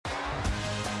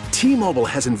T-Mobile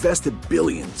has invested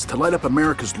billions to light up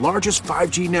America's largest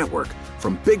 5G network,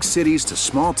 from big cities to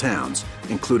small towns,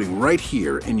 including right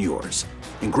here in yours.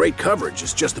 And great coverage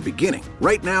is just the beginning.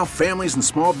 Right now, families and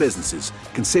small businesses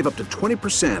can save up to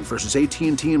 20% versus AT&T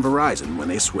and Verizon when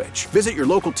they switch. Visit your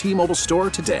local T-Mobile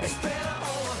store today.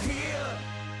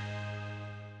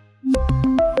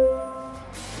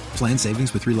 Plan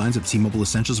savings with 3 lines of T-Mobile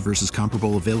Essentials versus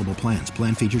comparable available plans.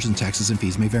 Plan features and taxes and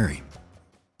fees may vary.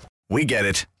 We get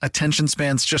it. Attention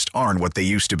spans just aren't what they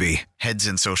used to be. Heads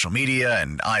in social media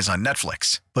and eyes on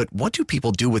Netflix. But what do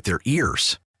people do with their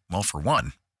ears? Well, for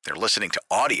one, they're listening to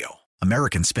audio.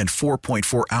 Americans spend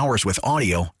 4.4 hours with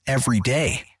audio every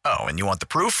day. Oh, and you want the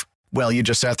proof? Well, you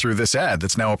just sat through this ad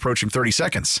that's now approaching 30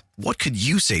 seconds. What could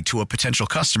you say to a potential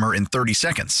customer in 30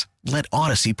 seconds? Let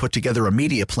Odyssey put together a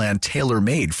media plan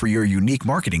tailor-made for your unique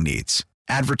marketing needs.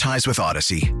 Advertise with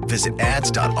Odyssey. Visit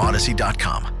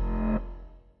ads.odyssey.com.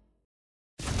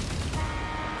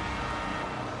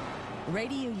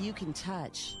 Radio you can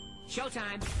touch.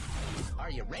 Showtime.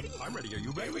 Are you ready? I'm ready. Are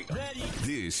you ready? Ready.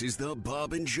 This is the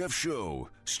Bob and Jeff Show,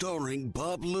 starring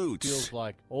Bob Lutz. Feels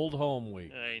like old home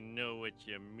week. I know what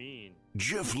you mean.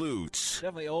 Jeff Lutz.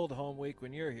 Definitely old home week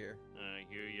when you're here. I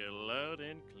hear you loud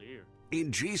and clear.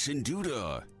 And Jason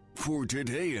Duda. For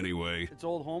today, anyway. It's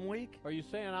old home week? Are you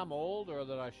saying I'm old or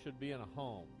that I should be in a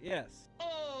home? Yes.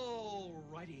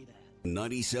 Alrighty then.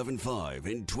 97.5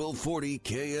 and 1240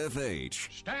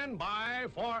 KFH. Stand by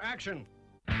for action.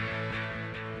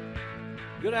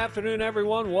 Good afternoon,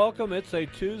 everyone. Welcome. It's a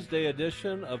Tuesday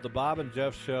edition of the Bob and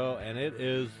Jeff Show, and it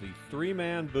is the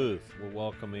three-man booth. We're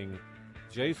welcoming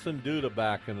Jason Duda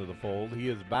back into the fold. He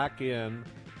is back in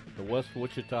the West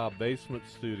Wichita basement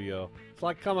studio. It's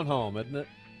like coming home, isn't it?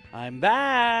 I'm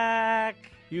back.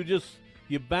 You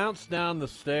bounced down the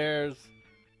stairs.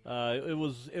 It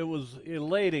was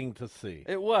elating to see.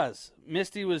 It was.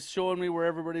 Misty was showing me where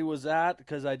everybody was at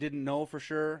because I didn't know for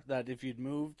sure that if you'd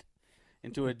moved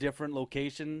into a different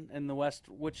location in the West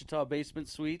Wichita basement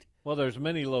suite. Well, there's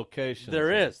many locations.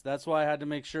 There is. That's why I had to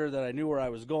make sure that I knew where I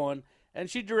was going, and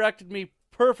she directed me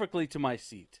perfectly to my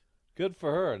seat. Good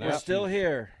for her. We're still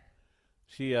here.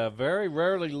 She very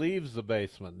rarely leaves the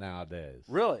basement nowadays.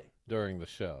 Really? During the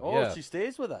show. Oh, yes. She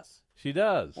stays with us. She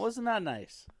does. Wasn't that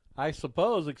nice? I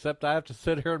suppose, except I have to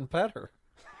sit here and pet her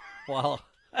while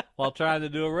trying to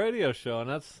do a radio show,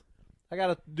 and I got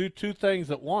to do two things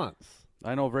at once.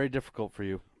 I know, very difficult for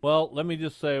you. Well, let me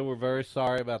just say we're very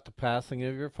sorry about the passing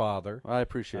of your father. I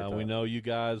appreciate that. We know you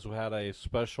guys had a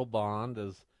special bond,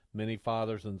 as many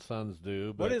fathers and sons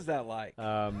do. But, what is that like?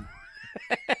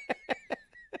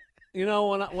 You know,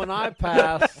 when I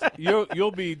pass,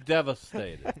 you'll be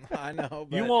devastated. I know.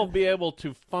 But you won't be able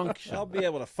to function. I'll be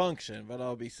able to function, but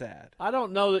I'll be sad. I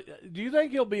don't know. Do you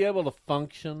think you'll be able to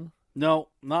function? No,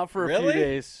 not for a few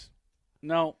days.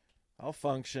 No. I'll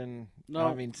function, No.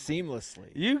 I mean, seamlessly.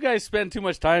 You guys spend too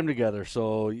much time together,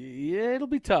 so yeah, it'll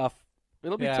be tough.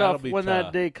 It'll be tough when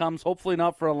that day comes. Hopefully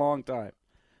not for a long time.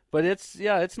 But it's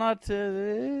not, it's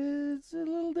a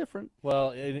little different.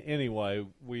 Well, anyway,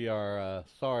 we are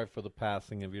sorry for the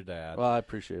passing of your dad. Well, I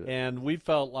appreciate it. And we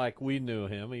felt like we knew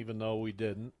him, even though we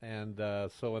didn't. And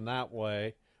so in that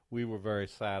way, we were very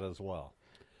sad as well.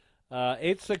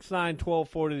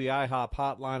 869-1240, the IHOP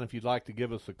hotline, if you'd like to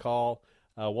give us a call.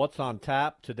 What's on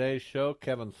tap? Today's show,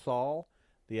 Kevin Saal,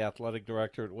 the athletic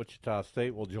director at Wichita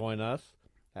State, will join us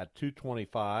at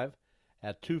 2:25.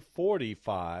 At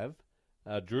 2:45,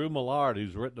 Drew Millard,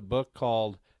 who's written a book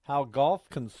called How Golf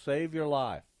Can Save Your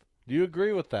Life. Do you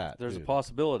agree with that? There's a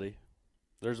possibility.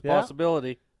 There's a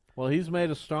possibility. Well, he's made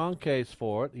a strong case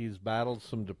for it. He's battled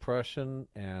some depression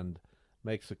and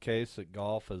makes a case that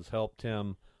golf has helped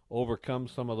him overcome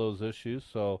some of those issues.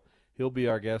 So he'll be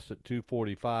our guest at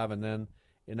 2:45, and then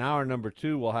in hour number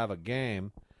 2, we'll have a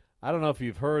game. I don't know if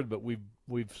you've heard, but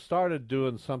we've started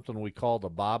doing something we call the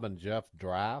Bob and Jeff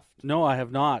Draft. No, I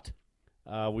have not.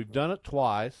 We've done it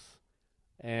twice,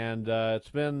 and it's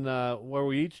been where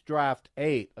we each draft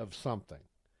 8 of something.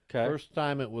 Okay. First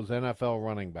time it was NFL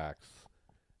running backs.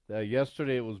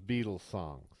 Yesterday it was Beatles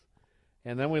songs.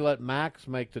 And then we let Max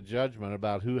make the judgment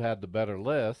about who had the better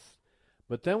list,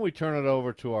 but then we turn it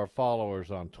over to our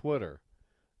followers on Twitter.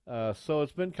 So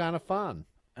it's been kind of fun.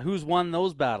 Who's won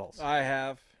those battles? I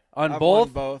have. On I've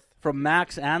both? won both. From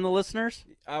Max and the listeners?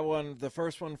 I won the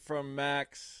first one from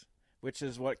Max, which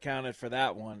is what counted for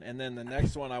that one. And then the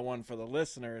next one I won for the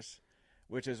listeners,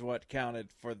 which is what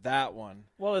counted for that one.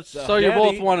 Well, it's so you're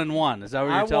both 1-1. Is that what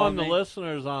you're telling me? I won the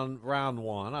listeners on round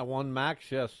 1. I won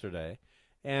Max yesterday.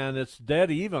 And it's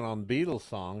dead even on Beatles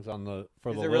songs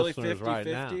for the really listeners 50-50? right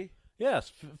now.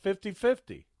 Yes,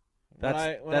 50-50. When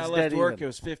I left work, it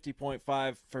was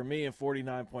 50.5 for me and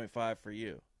 49.5 for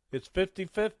you. It's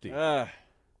 50-50.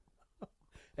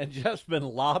 And Jeff's been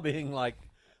lobbying like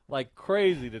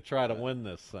crazy to try to win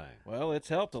this thing. Well, it's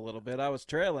helped a little bit. I was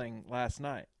trailing last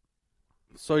night.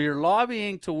 So you're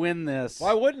lobbying to win this.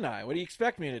 Why wouldn't I? What do you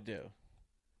expect me to do?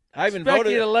 I even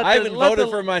voted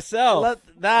for myself.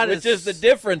 Which is the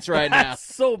difference right now.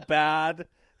 That's so bad.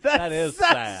 That's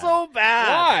sad. So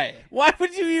bad. Why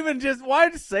would you even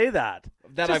why say that?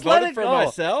 That just I voted for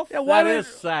myself? Yeah, that is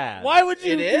sad. Why would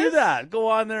you do that? Go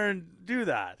on there and do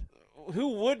that. Who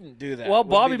wouldn't do that? Well,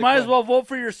 Bobby, might as well vote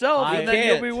for yourself, and then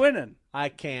you'll be winning. I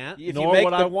can't, nor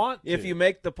would I want to. If you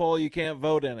make the poll, you can't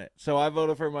vote in it. So I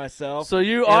voted for myself. So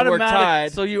you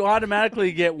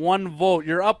automatically get one vote.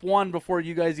 You're up one before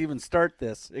you guys even start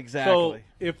this. Exactly. So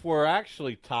if we're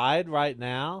actually tied right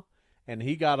now, and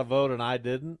he got a vote and I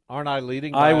didn't, aren't I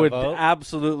leading by a vote? I would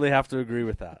absolutely have to agree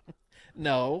with that.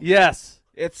 No. Yes.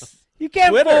 It's you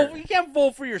can't Twitter. vote. You can't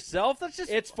vote for yourself. That's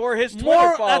just it's for his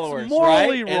Twitter followers. That's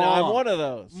morally right? wrong. And I'm one of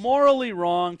those. Morally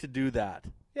wrong to do that.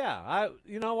 Yeah,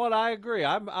 you know what? I agree.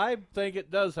 I think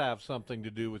it does have something to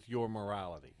do with your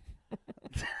morality.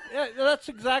 Yeah, that's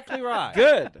exactly right.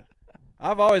 Good.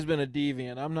 I've always been a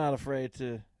deviant. I'm not afraid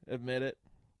to admit it.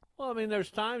 Well, I mean,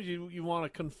 there's times you want to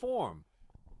conform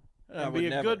and be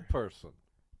a good person.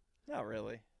 Not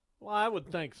really. Well, I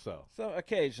would think so. So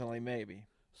occasionally, maybe.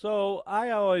 So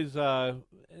I always, and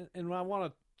I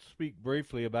want to speak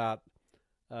briefly about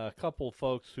a couple of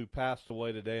folks who passed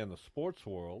away today in the sports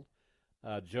world.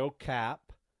 Joe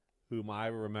Kapp, whom I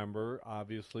remember,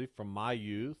 obviously, from my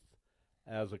youth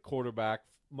as a quarterback,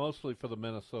 mostly for the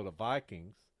Minnesota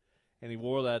Vikings. And he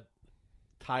wore that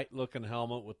tight-looking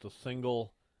helmet with the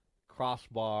single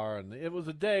crossbar. And it was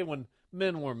a day when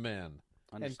men were men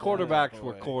and quarterbacks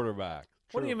were quarterbacks.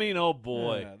 True. What do you mean, oh,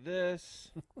 boy?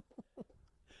 This.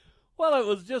 Well, it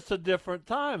was just a different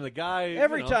time. The guy.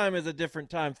 Every time is a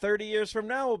different time. 30 years from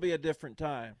now will be a different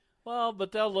time. Well,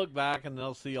 but they'll look back and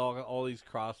they'll see all these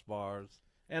crossbars.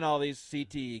 And all these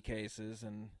CTE cases.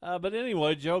 But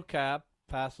anyway, Joe Kapp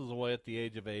passes away at the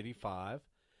age of 85.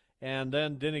 And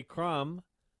then Denny Crum,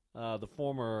 the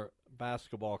former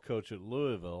basketball coach at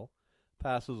Louisville,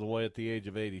 passes away at the age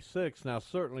of 86. Now,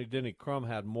 certainly Denny Crum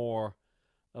had more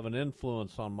of an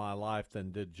influence on my life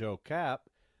than did Joe Kapp,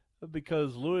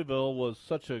 because Louisville was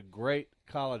such a great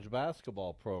college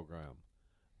basketball program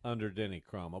under Denny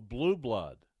Crum, a blue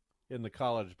blood in the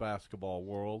college basketball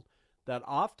world that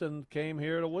often came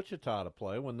here to Wichita to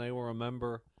play when they were a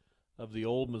member of the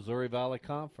old Missouri Valley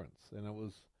Conference. And it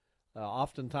was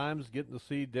oftentimes getting to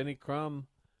see Denny Crum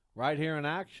right here in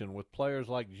action with players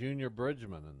like Junior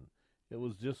Bridgman. And it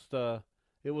was just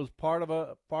it was part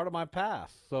of my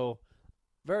past. So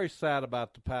very sad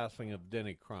about the passing of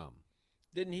Denny Crum.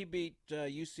 Didn't he beat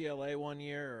UCLA one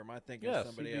year, or am I thinking of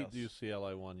somebody else? Yes, he beat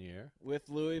UCLA one year. With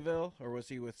Louisville, or was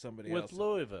he with somebody else? With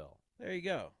Louisville. There you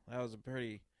go. That was a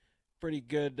pretty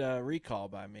good recall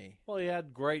by me. Well, he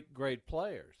had great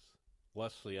players.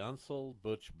 Wesley Unseld,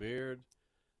 Butch Beard,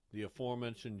 the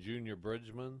aforementioned Junior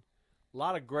Bridgman. A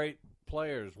lot of great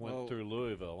players went through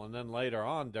Louisville. And then later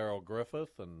on, Darryl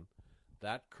Griffith and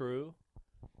that crew.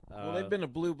 Well, they've been a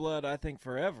blue blood, I think,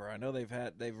 forever. I know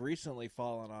they've recently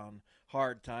fallen on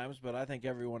hard times, but I think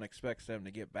everyone expects them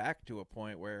to get back to a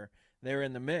point where they're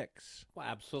in the mix. Well,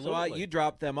 absolutely. So you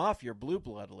dropped them off your blue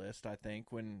blood list, I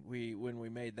think, when we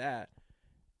made that.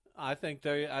 I think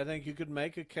you could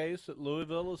make a case that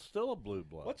Louisville is still a blue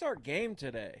blood. What's our game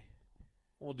today?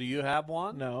 Well, do you have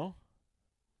one? No.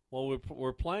 Well,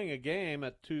 we're playing a game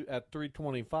at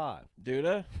 3:25.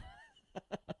 Duda?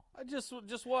 I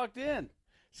just walked in.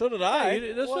 So did I.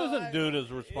 Hey, this isn't Duda's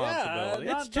responsibility.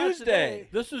 Yeah, it's Tuesday.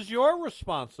 This is your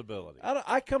responsibility.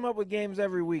 I come up with games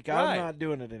every week. Right. I'm not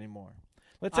doing it anymore.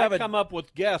 I come up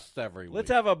with guests every week.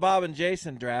 Let's have a Bob and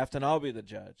Jason draft, and I'll be the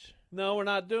judge. No, we're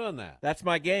not doing that. That's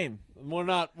my game. We're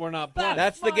not playing.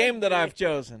 That's the game that I've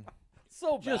chosen.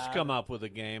 So bad. Just come up with a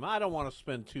game. I don't want to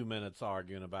spend 2 minutes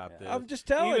arguing about this. I'm just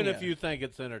telling you. Even if you think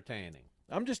it's entertaining.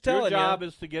 I'm just telling you. Your job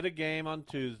is to get a game on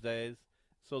Tuesdays.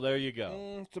 So there you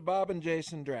go. It's a Bob and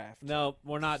Jason draft. No,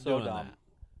 we're not doing that.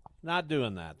 Not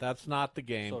doing that. That's not the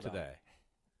game today.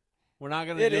 We're not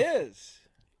going to It is.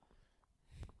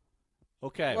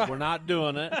 Okay, we're not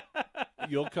doing it.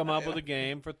 You'll come up with a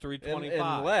game for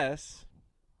 3:25.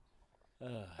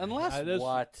 Unless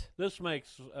what? This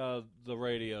makes the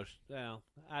radio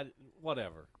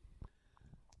whatever.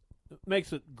 It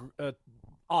makes it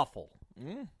awful.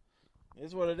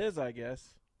 Is what it is, I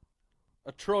guess.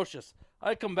 Atrocious.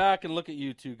 I come back and look at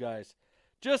you two guys,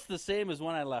 just the same as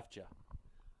when I left you.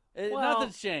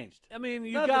 Nothing's changed. I mean,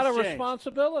 you got a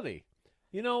responsibility.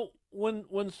 You know,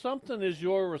 when something is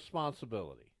your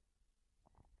responsibility,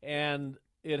 and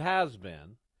it has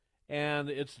been, and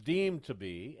it's deemed to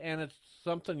be, and it's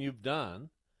something you've done,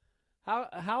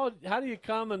 how do you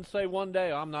come and say one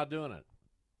day, I'm not doing it?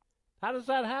 How does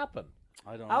that happen?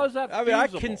 I don't know. How is that I mean, I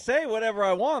feasible? can say whatever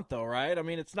I want, though, right? I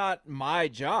mean, it's not my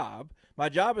job. My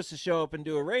job is to show up and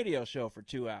do a radio show for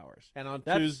 2 hours. And on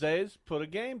Tuesdays, put a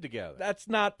game together. That's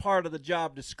not part of the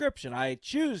job description. I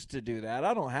choose to do that.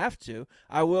 I don't have to.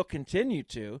 I will continue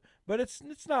to, but it's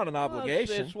not an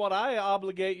obligation. It's what I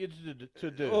obligate you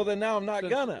to do. Well, then now I'm not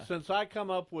gonna. Since I come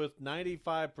up with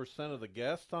 95% of the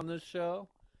guests on this show,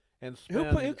 and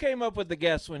spend... Who came up with the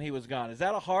guests when he was gone? Is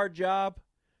that a hard job?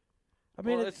 I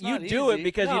mean, it's you not do easy. it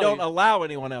because No, you don't allow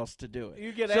anyone else to do it.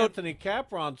 You get Anthony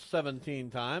Capron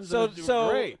 17 times.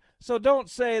 Great. So don't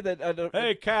say that.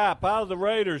 Hey, Cap, how's the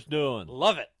Raiders doing?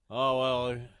 Love it. Oh,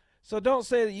 well. So don't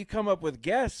say that you come up with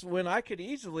guests when I could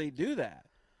easily do that.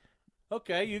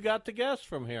 Okay, you got the guests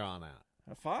from here on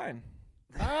out. Fine.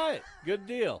 All right, good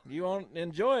deal. You won't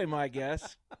enjoy my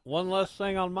guess. One less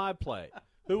thing on my plate.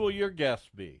 Who will your guests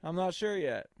be? I'm not sure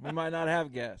yet. We might not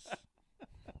have guests.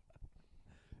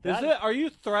 Are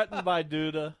you threatened by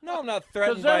Duda? No, I'm not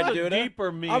threatened by there's a Duda.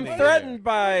 deeper meaning I'm threatened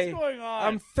by. What's going on?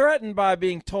 I'm threatened by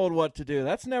being told what to do.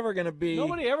 That's never going to be.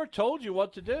 Nobody ever told you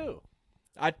what to do.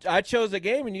 I chose a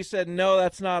game and you said no,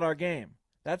 that's not our game.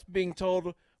 That's being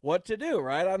told what to do,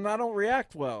 right? I don't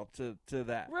react well to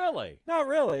that. Really? Not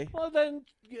really. Well, then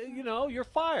you're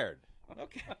fired.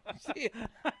 Okay. See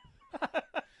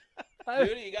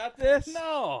Dude, you got this?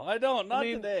 No, I don't. Not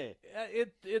today.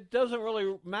 It doesn't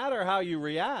really matter how you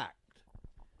react.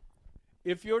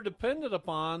 If you're dependent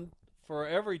upon for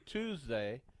every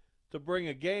Tuesday to bring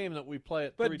a game that we play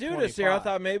at 3:25. But Duda's here. I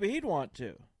thought maybe he'd want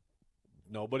to.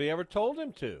 Nobody ever told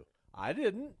him to. I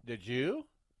didn't. Did you?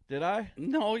 Did I?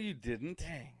 No, you didn't.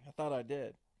 Dang, I thought I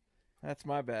did. That's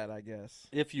my bad, I guess.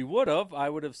 If you would have, I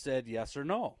would have said yes or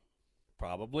no.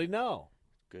 Probably no.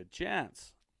 Good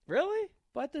chance. Really?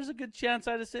 But there's a good chance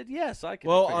I'd have said yes. I can.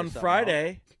 Well, figure on something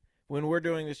Friday, when we're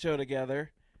doing the show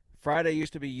together, Friday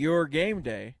used to be your game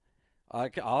day.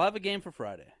 I'll have a game for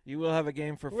Friday. You will have a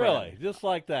game for Friday. Really? Just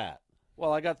like that?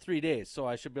 Well, I got 3 days, so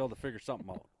I should be able to figure something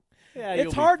out. Yeah,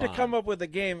 it's hard to come up with a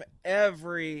game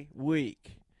every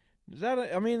week.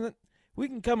 We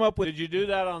can come up with. Did you do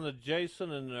that on the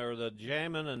Jason or the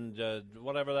Jamin and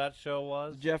whatever that show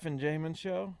was? Jeff and Jamin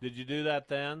show? Did you do that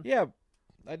then? Yeah,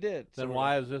 I did. Then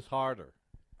why is this harder?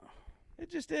 It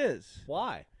just is.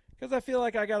 Why? Because I feel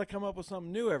like I got to come up with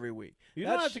something new every week. You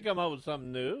don't have to come up with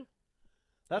something new.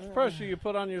 That's pressure you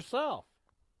put on yourself.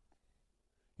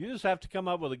 You just have to come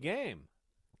up with a game.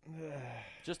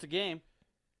 Just a game.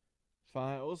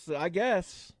 Fine. We'll see. I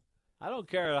guess. I don't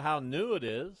care how new it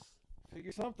is.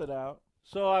 Figure something out.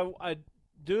 So,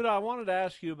 Dude, I wanted to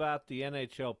ask you about the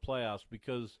NHL playoffs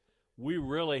because we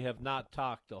really have not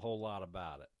talked a whole lot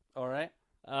about it. All right.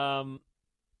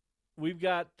 We've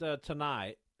got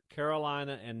tonight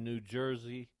Carolina and New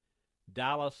Jersey,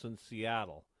 Dallas and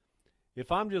Seattle.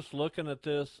 If I'm just looking at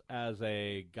this as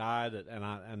a guy that,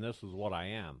 and this is what I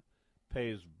am,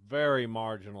 pays very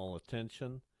marginal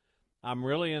attention, I'm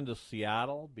really into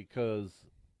Seattle because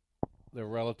they're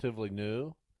relatively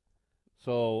new.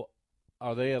 So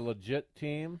are they a legit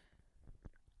team?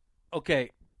 Okay.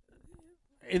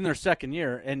 In their second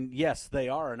year, and yes, they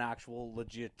are an actual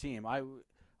legit team.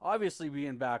 Obviously,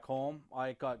 being back home,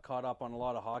 I got caught up on a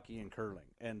lot of hockey and curling,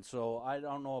 and so I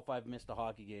don't know if I've missed a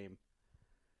hockey game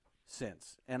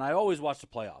since. And I always watch the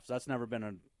playoffs. That's never been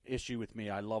an issue with me.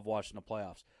 I love watching the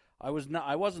playoffs. I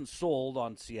wasn't sold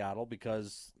on Seattle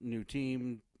because new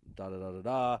team,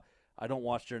 I don't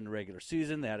watch during the regular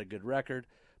season. They had a good record,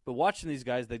 but watching these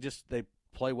guys, they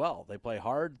play well. They play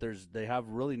hard. They have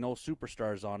really no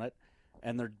superstars on it,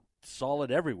 and they're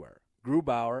solid everywhere.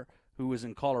 Grubauer, who was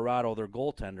in Colorado, their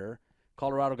goaltender.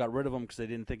 Colorado got rid of him because they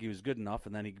didn't think he was good enough,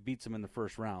 and then he beats him in the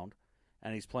first round,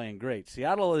 and he's playing great.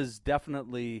 Seattle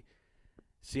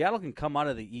can come out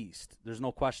of the East. There's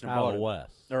no question about it. Out of the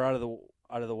West. Or out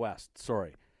of the West.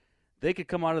 Sorry, they could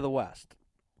come out of the West.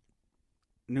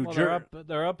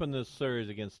 They're up in this series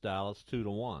against Dallas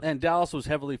 2-1, and Dallas was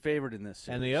heavily favored in this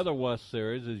series. And the other West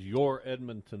series is your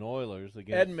Edmonton Oilers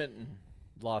against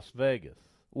Las Vegas,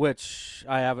 which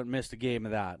I haven't missed a game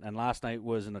of that. And last night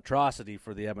was an atrocity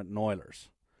for the Edmonton Oilers,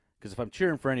 because if I'm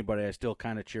cheering for anybody, I still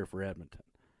kind of cheer for Edmonton.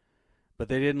 But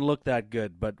they didn't look that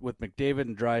good. But with McDavid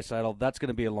and Draisaitl, that's going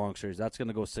to be a long series. That's going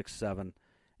to go 6-7.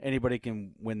 Anybody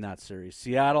can win that series.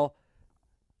 Seattle,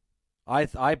 I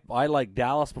like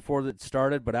Dallas before it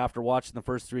started, but after watching the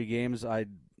first 3 games,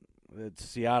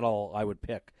 Seattle I would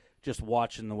pick just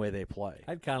watching the way they play.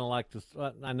 I'd kind of like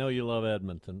to. I know you love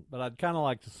Edmonton, but I'd kind of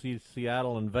like to see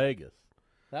Seattle and Vegas.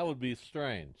 That would be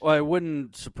strange. Well, it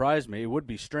wouldn't surprise me. It would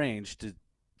be strange to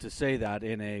say that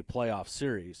in a playoff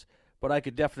series, but I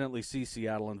could definitely see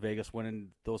Seattle and Vegas winning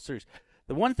those series.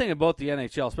 The one thing about the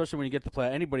NHL, especially when you get to play,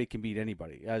 anybody can beat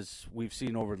anybody, as we've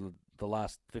seen over the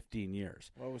last 15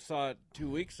 years. Well, we saw it 2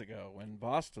 weeks ago when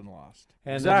Boston lost.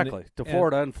 Exactly, to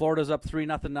Florida, and Florida's up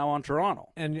 3-0 now on Toronto.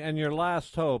 And your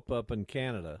last hope up in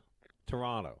Canada,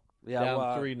 Toronto,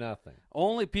 down 3-0.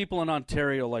 Only people in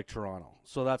Ontario like Toronto,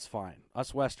 so that's fine.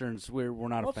 Us Westerns, we're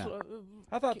not a fan.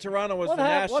 I thought Toronto was the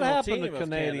national team. What happened to of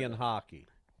Canadian Canada. hockey?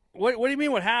 What do you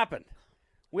mean what happened?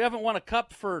 We haven't won a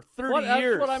cup for 30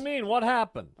 years. That's what I mean. What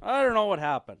happened? I don't know what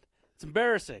happened. It's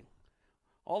embarrassing.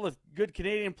 All the good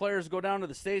Canadian players go down to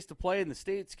the States to play, and the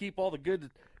States keep all the good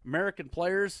American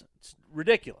players. It's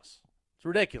ridiculous. It's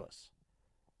ridiculous.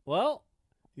 Well,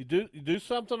 you do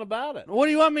something about it. What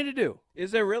do you want me to do?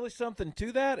 Is there really something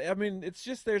to that? I mean, it's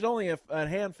just there's only a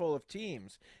handful of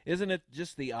teams. Isn't it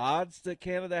just the odds that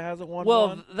Canada hasn't won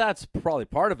one? That's probably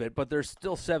part of it, but there's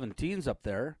still 7 teams up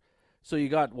there. So you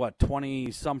got,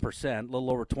 20-some%, a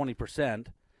little over 20%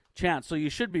 chance. So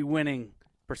you should be winning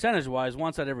percentage-wise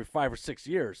once out every 5 or 6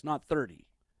 years, not 30.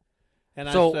 And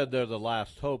I said they're the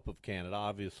last hope of Canada.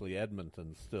 Obviously,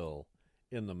 Edmonton's still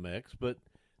in the mix, but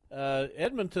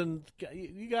Edmonton,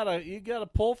 you gotta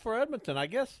pull for Edmonton. I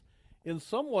guess in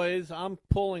some ways I'm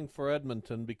pulling for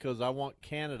Edmonton because I want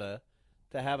Canada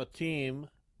to have a team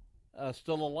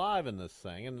still alive in this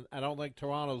thing, and I don't think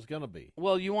Toronto's going to be.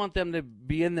 Well, you want them to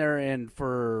be in there, and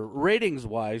for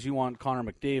ratings-wise, you want Connor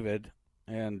McDavid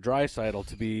and Draisaitl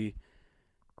to be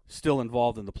still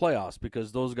involved in the playoffs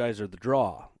because those guys are the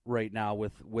draw right now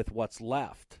with what's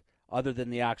left. Other than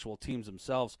the actual teams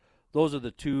themselves, those are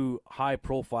the 2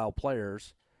 high-profile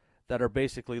players that are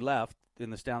basically left in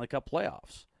the Stanley Cup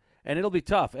playoffs. And it'll be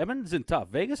tough. Edmonton's in tough.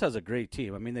 Vegas has a great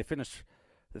team. I mean, they finished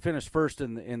first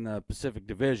in the Pacific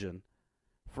Division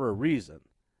for a reason.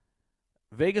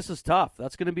 Vegas is tough.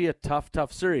 That's going to be a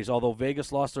tough series, although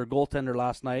Vegas lost their goaltender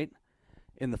last night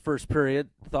in the first period.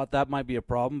 Thought that might be a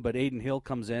problem, but Aiden Hill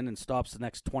comes in and stops the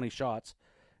next 20 shots,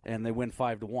 and they win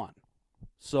 5-1.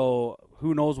 So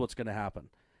who knows what's going to happen.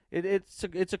 It's a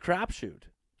crapshoot.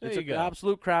 It's an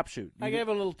absolute crapshoot. I gave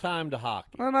a little time to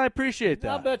hockey. And I appreciate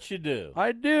that. I bet you do.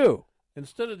 I do.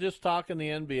 Instead of just talking the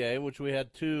NBA, which we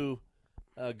had 2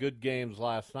 good games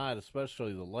last night,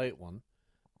 especially the late one,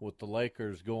 with the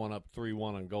Lakers going up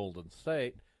 3-1 on Golden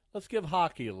State, let's give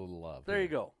hockey a little love. There you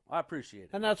go. I appreciate it.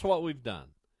 And that's what we've done.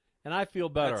 And I feel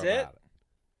better That's about it.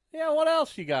 Yeah, what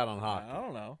else you got on hockey? I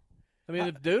don't know. I mean,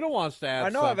 if Duda wants to add I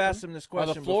know something, I've asked him this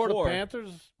question are the Florida before.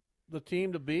 Panthers the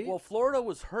team to beat? Well, Florida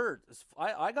was hurt.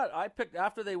 I picked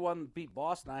after they beat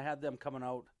Boston. I had them coming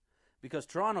out because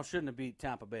Toronto shouldn't have beat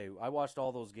Tampa Bay. I watched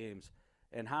all those games,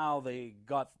 and how they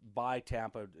got by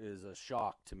Tampa is a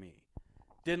shock to me.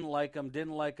 Didn't like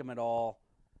them at all.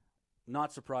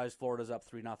 Not surprised Florida's up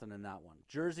 3-0 in that one.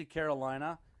 Jersey,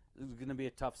 Carolina is going to be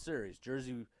a tough series.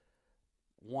 Jersey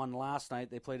won last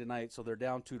night. They play tonight, so they're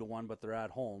down 2-1, but they're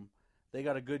at home. They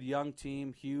got a good young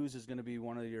team. Hughes is going to be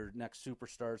one of your next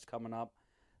superstars coming up.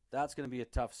 That's going to be a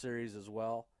tough series as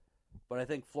well. But I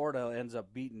think Florida ends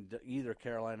up beating either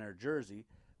Carolina or Jersey.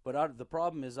 But the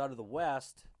problem is out of the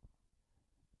West,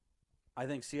 I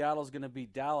think Seattle's going to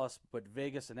beat Dallas, but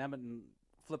Vegas and Edmonton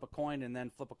flip a coin and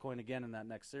then flip a coin again in that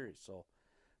next series. So,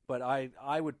 but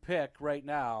I would pick right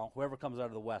now, whoever comes out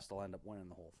of the West will end up winning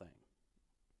the whole thing.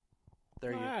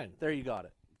 There you got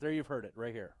it. There you've heard it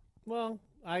right here. Well,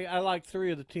 I like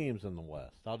 3 of the teams in the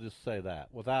West. I'll just say that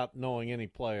without knowing any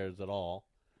players at all.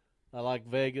 I like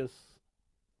Vegas,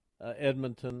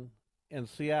 Edmonton, and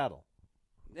Seattle.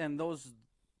 And those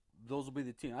will be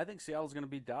the team. I think Seattle's going to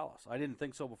beat Dallas. I didn't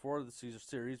think so before the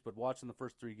series, but watching the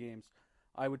first 3 games,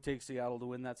 I would take Seattle to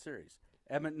win that series.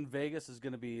 Edmonton, Vegas is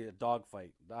going to be a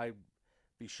dogfight. I'd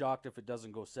be shocked if it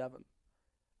doesn't go 7.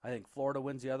 I think Florida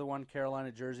wins the other one.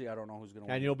 Carolina, Jersey, I don't know who's going to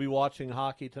win. And you'll be watching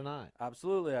hockey tonight.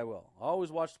 Absolutely, I will. I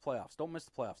always watch the playoffs. Don't miss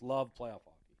the playoffs. Love playoff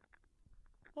hockey.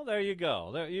 Well, there you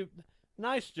go.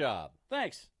 Nice job.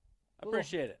 Thanks. I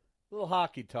appreciate it. Little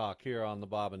hockey talk here on the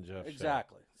Bob and Jeff Show.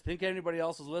 Exactly. Think anybody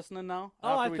else is listening now?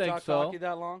 Oh, I after we think talked so. Hockey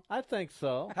that long? I think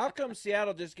so. How come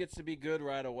Seattle just gets to be good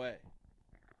right away?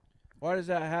 Why does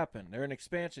that happen? They're an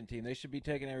expansion team. They should be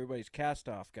taking everybody's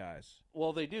cast-off guys.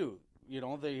 Well, they do. You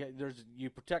know, you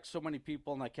protect so many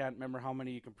people, and I can't remember how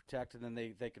many you can protect, and then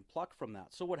they can pluck from that.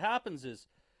 So what happens is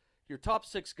your top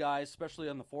 6 guys, especially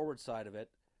on the forward side of it,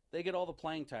 they get all the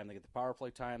playing time. They get the power play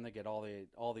time. They get all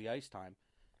the ice time.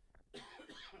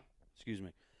 Excuse me.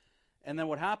 And then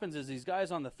what happens is these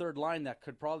guys on the third line that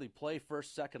could probably play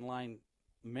first, second line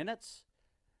minutes,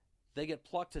 they get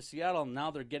plucked to Seattle, and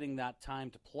now they're getting that time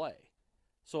to play.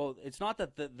 So it's not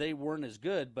that they weren't as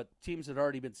good, but teams had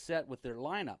already been set with their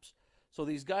lineups. So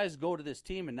these guys go to this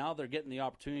team, and now they're getting the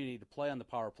opportunity to play on the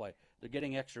power play. They're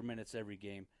getting extra minutes every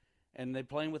game. And they're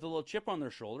playing with a little chip on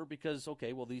their shoulder because,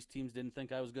 okay, well, these teams didn't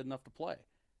think I was good enough to play.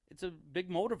 It's a big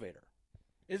motivator.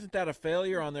 Isn't that a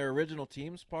failure on their original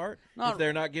team's part? If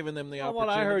they're not giving them the opportunities? What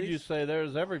I heard you say there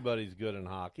is everybody's good in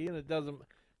hockey, and it doesn't.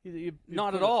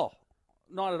 Not at all.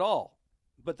 Not at all.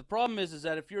 But the problem is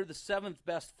that if you're the seventh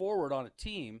best forward on a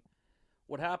team,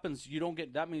 what happens? You don't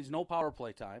get. That means no power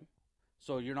play time,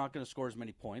 so you're not going to score as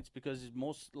many points because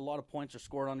a lot of points are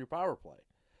scored on your power play.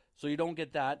 So you don't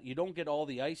get that. You don't get all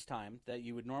the ice time that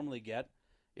you would normally get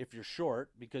if you're short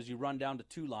because you run down to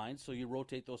two lines, so you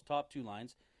rotate those top two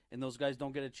lines, and those guys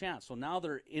don't get a chance. So now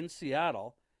they're in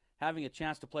Seattle having a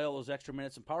chance to play all those extra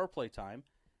minutes in power play time,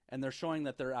 and they're showing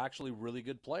that they're actually really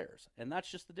good players, and that's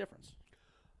just the difference.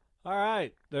 All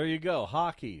right, there you go.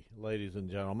 Hockey, ladies and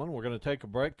gentlemen. We're going to take a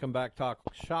break, come back, talk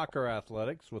Shocker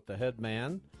Athletics with the head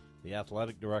man, the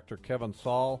athletic director, Kevin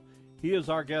Saal. He is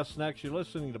our guest next. You're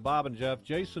listening to Bob and Jeff.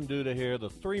 Jason Duda here, the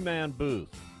three-man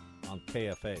booth on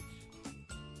KFH.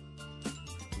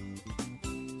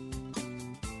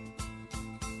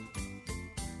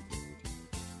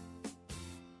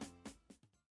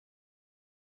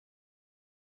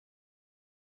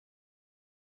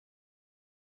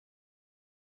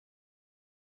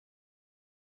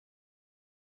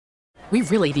 We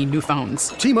really need new phones.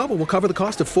 T-Mobile will cover the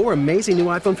cost of 4 amazing new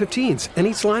iPhone 15s, and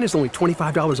each line is only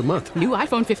 $25 a month. New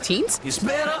iPhone 15s? It's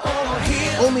better over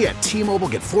here. Only at T-Mobile,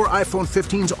 get 4 iPhone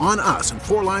 15s on us and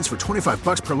 4 lines for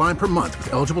 $25 per line per month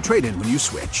with eligible trade-in when you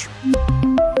switch.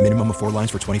 Minimum of 4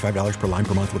 lines for $25 per line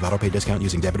per month with autopay discount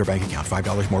using debit or bank account.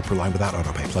 $5 more per line without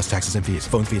autopay, plus taxes and fees.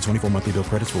 Phone fee at 24 monthly bill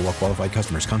credits for well-qualified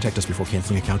customers. Contact us before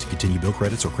canceling account to continue bill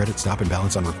credits or credit stop and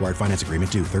balance on required finance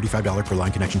agreement due. $35 per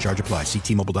line connection charge applies. See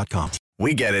T-Mobile.com.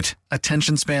 We get it.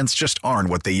 Attention spans just aren't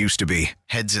what they used to be.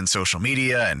 Heads in social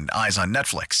media and eyes on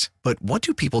Netflix. But what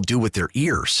do people do with their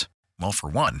ears? Well,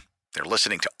 for one, they're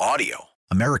listening to audio.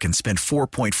 Americans spend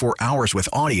 4.4 hours with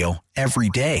audio every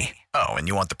day. Oh, and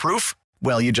you want the proof?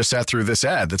 Well, you just sat through this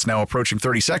ad that's now approaching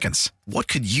 30 seconds. What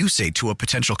could you say to a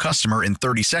potential customer in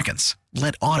 30 seconds?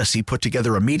 Let Odyssey put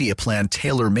together a media plan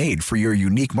tailor-made for your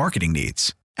unique marketing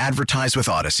needs. Advertise with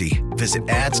Odyssey. Visit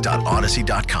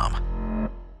ads.odyssey.com.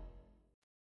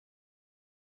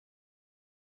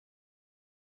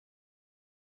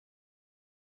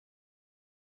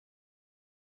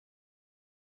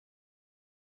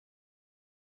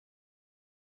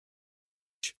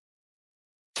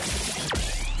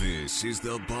 This is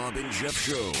the Bob and Jeff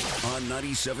Show on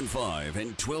 97.5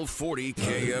 and 1240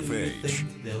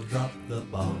 KFH. They'll drop the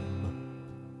bomb.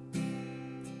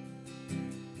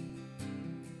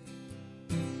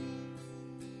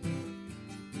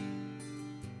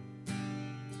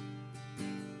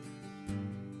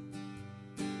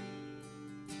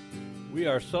 We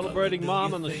are celebrating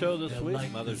Mom on the show this week.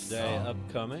 Mother's Day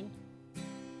upcoming.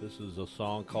 This is a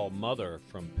song called Mother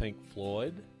from Pink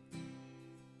Floyd.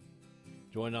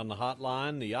 Joined on the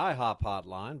hotline, the IHOP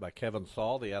hotline, by Kevin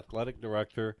Saal, the athletic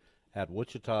director at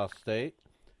Wichita State.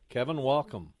 Kevin,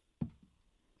 welcome.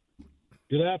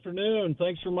 Good afternoon.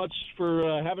 Thanks so much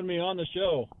for having me on the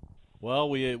show. Well,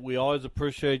 we always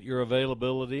appreciate your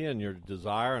availability and your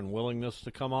desire and willingness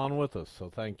to come on with us, so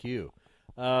thank you.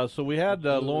 So we had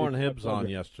Lauren Hibbs on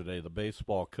yesterday, the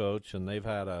baseball coach, and they've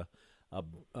had a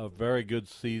very good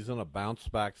season, a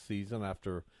bounce-back season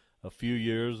after a few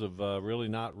years of really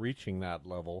not reaching that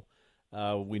level.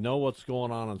 We know what's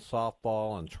going on in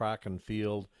softball and track and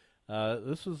field.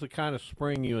 This is the kind of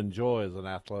spring you enjoy as an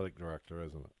athletic director,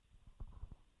 isn't it?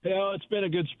 Yeah, it's been a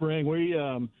good spring. We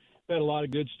had a lot of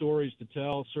good stories to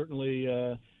tell.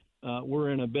 Certainly,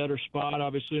 we're in a better spot,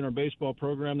 obviously, in our baseball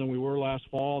program than we were last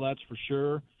fall, that's for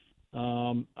sure.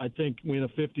 I think with a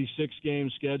 56-game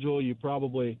schedule, you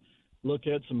probably look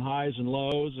at some highs and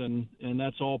lows, and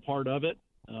that's all part of it.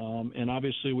 And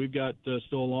obviously we've got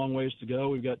still a long ways to go.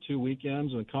 We've got 2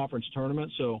 weekends and a conference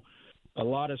tournament, so a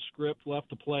lot of script left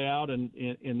to play out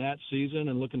in that season,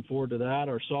 and looking forward to that.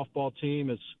 Our softball team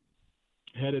is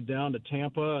headed down to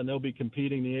Tampa, and they'll be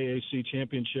competing the AAC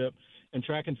championship, and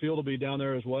track and field will be down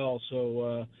there as well.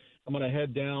 So I'm going to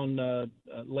head down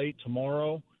late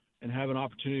tomorrow and have an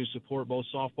opportunity to support both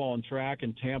softball and track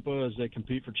in Tampa as they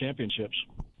compete for championships.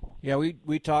 Yeah,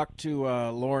 we talked to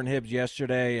Lauren Hibbs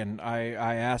yesterday, and I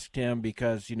asked him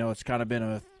because, it's kind of been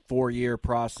a 4-year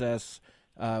process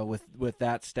with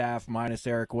that staff minus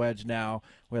Eric Wedge now,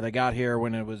 where they got here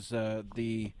when it was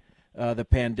the the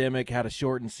pandemic, had a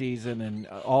shortened season, and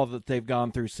all that they've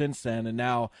gone through since then. And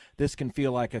now this can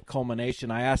feel like a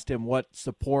culmination. I asked him what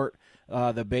support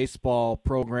the baseball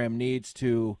program needs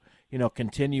to,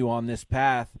 continue on this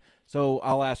path. So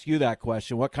I'll ask you that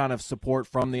question. What kind of support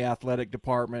from the athletic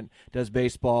department does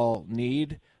baseball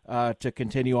need to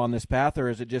continue on this path, or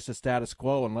is it just a status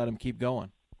quo and let them keep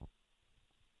going?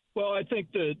 Well, I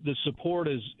think the support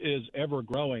is ever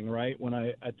growing, right?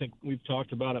 I think we've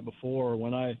talked about it before.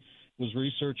 When I was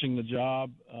researching the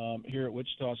job here at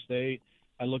Wichita State,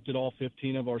 I looked at all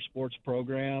 15 of our sports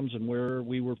programs and where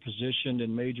we were positioned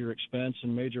in major expense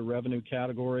and major revenue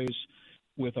categories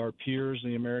with our peers in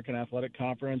the American Athletic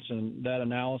Conference, and that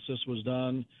analysis was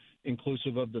done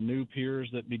inclusive of the new peers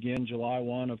that begin July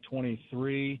 1 of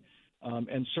 23.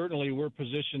 And certainly we're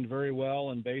positioned very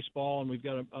well in baseball, and we've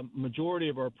got a majority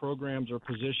of our programs are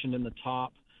positioned in the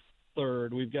top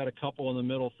third. We've got a couple in the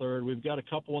middle third. We've got a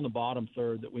couple in the bottom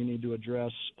third that we need to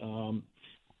address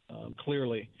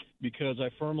clearly, because I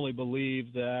firmly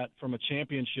believe that from a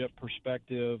championship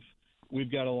perspective,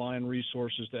 we've got to align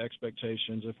resources to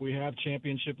expectations. If we have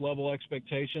championship-level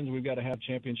expectations, we've got to have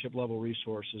championship-level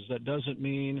resources. That doesn't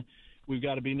mean we've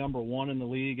got to be number one in the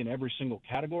league in every single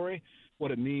category.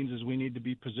 What it means is we need to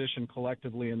be positioned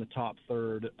collectively in the top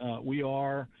third. We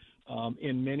are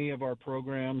in many of our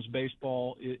programs.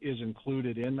 Baseball is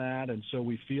included in that, and so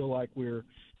we feel like we're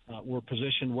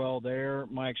positioned well there.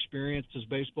 My experience as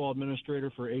baseball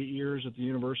administrator for 8 years at the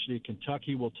University of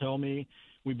Kentucky will tell me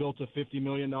we built a $50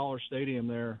 million stadium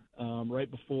there right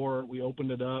before we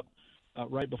opened it up,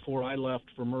 right before I left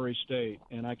for Murray State.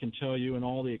 And I can tell you in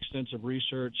all the extensive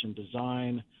research and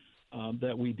design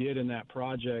that we did in that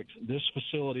project, this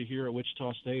facility here at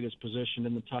Wichita State is positioned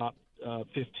in the top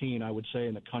 15, I would say,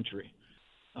 in the country.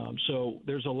 So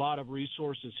there's a lot of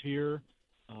resources here.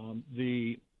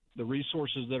 The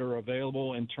resources that are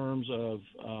available in terms of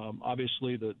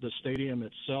obviously the stadium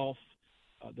itself,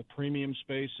 the premium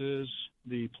spaces,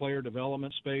 the player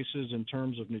development spaces in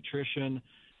terms of nutrition,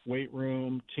 weight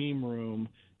room, team room,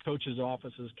 coaches'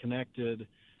 offices connected.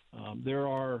 There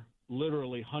are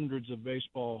literally hundreds of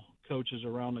baseball coaches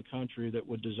around the country that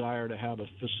would desire to have a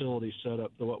facility set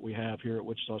up to what we have here at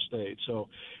Wichita State. So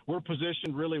we're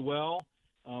positioned really well.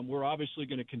 We're obviously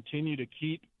going to continue to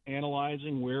keep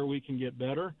analyzing where we can get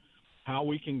better, how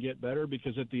we can get better,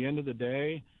 because at the end of the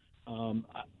day,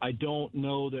 I don't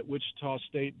know that Wichita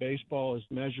State baseball is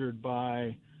measured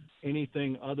by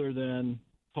anything other than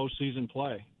postseason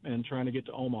play and trying to get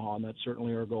to Omaha, and that's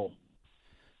certainly our goal.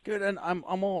 Good, and I'm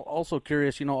also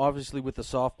curious, obviously with the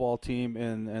softball team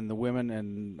and the women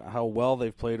and how well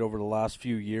they've played over the last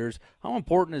few years, how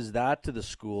important is that to the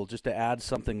school, just to add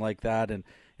something like that and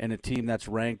a team that's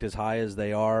ranked as high as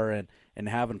they are and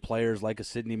having players like a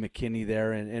Sydney McKinney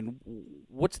there, and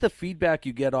what's the feedback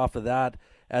you get off of that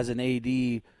as an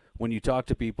AD when you talk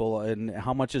to people, and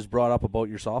how much is brought up about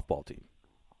your softball team?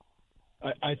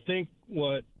 I think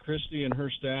what Christy and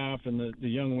her staff and the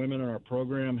young women in our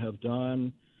program have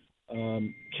done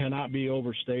cannot be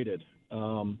overstated.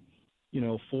 4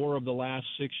 of the last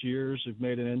 6 years have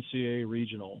made an NCAA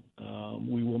regional.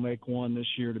 We will make one this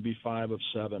year to be 5 of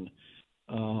 7.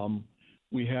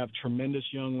 We have tremendous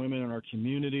young women in our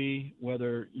community,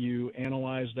 whether you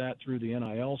analyze that through the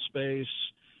NIL space,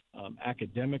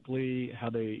 academically, how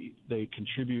they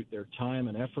contribute their time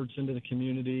and efforts into the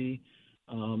community,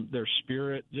 their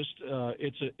spirit.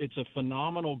 It's a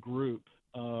phenomenal group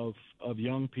of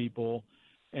young people.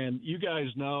 And you guys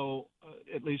know,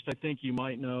 at least I think you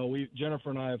might know,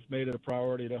 Jennifer and I have made it a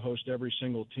priority to host every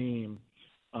single team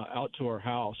out to our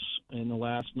house in the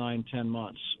last 9-10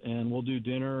 months. And we'll do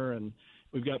dinner, and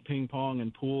we've got ping pong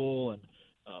and pool, and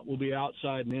we'll be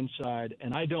outside and inside.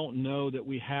 And I don't know that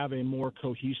we have a more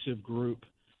cohesive group,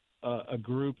 a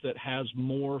group that has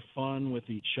more fun with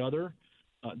each other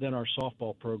than our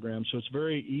softball program. So it's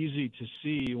very easy to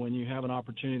see when you have an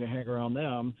opportunity to hang around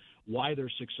them why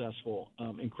they're successful.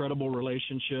 Incredible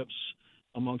relationships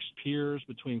amongst peers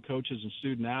between coaches and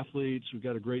student athletes. We've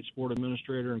got a great sport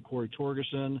administrator in Corey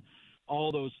Torgerson.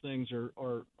 All those things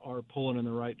are pulling in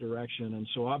the right direction. And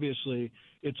so obviously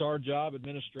it's our job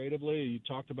administratively. You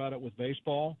talked about it with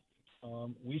baseball.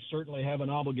 We certainly have an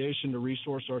obligation to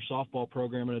resource our softball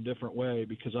program in a different way,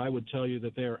 because I would tell you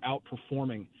that they are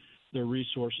outperforming their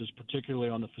resources, particularly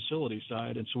on the facility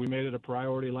side. And so we made it a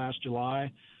priority last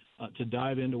July to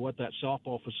dive into what that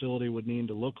softball facility would need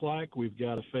to look like. We've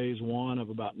got a phase 1 of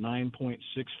about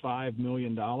 $9.65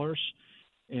 million,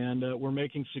 and we're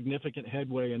making significant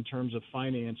headway in terms of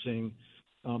financing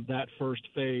that first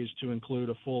phase to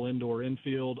include a full indoor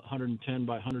infield, 110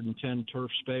 by 110 turf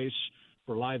space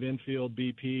for live infield,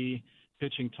 BP,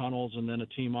 pitching tunnels, and then a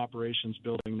team operations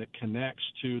building that connects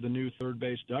to the new third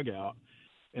base dugout.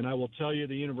 And I will tell you,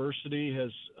 the university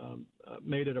has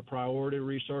made it a priority to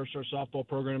resource our softball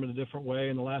program in a different way.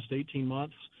 In the last 18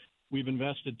 months, we've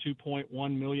invested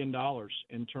 $2.1 million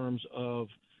in terms of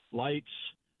lights,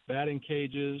 batting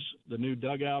cages, the new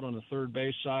dugout on the third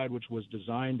base side, which was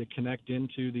designed to connect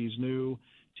into these new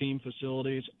team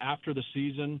facilities. After the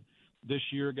season this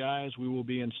year, guys, we will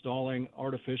be installing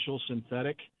artificial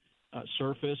synthetic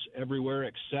surface everywhere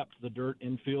except the dirt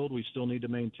infield. We still need to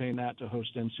maintain that to host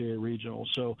NCAA regionals.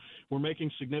 So we're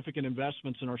making significant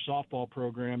investments in our softball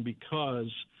program because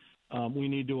we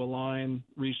need to align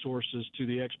resources to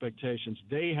the expectations.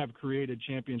 They have created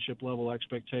championship-level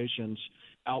expectations,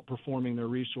 outperforming their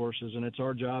resources, and it's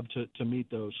our job to meet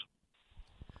those.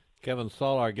 Kevin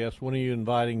Saal, our guest, when are you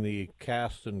inviting the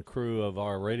cast and crew of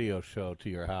our radio show to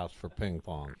your house for ping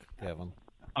pong, Kevin?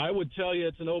 I would tell you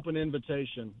it's an open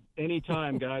invitation.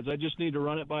 Anytime, guys. I just need to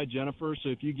run it by Jennifer, so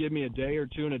if you give me a day or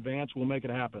two in advance, we'll make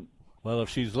it happen. Well, if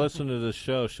she's listening to this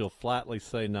show, she'll flatly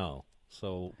say no.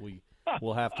 So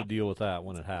we'll have to deal with that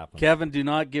when it happens. Kevin, do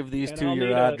not give these two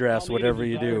your address, whatever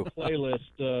you do.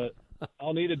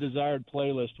 I'll need a desired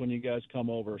playlist when you guys come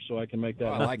over so I can make that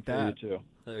I like that. for you, too.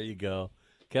 There you go.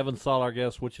 Kevin Saal, our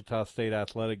guest, Wichita State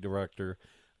Athletic Director.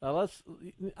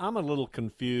 I'm a little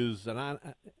confused, and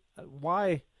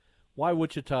why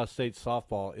Wichita State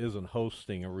softball isn't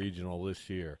hosting a regional this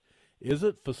year? Is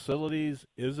it facilities?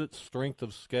 Is it strength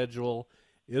of schedule?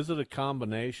 Is it a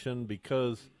combination?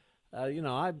 Because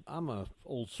I'm a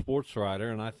old sports writer,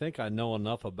 and I think I know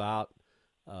enough about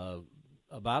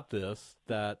this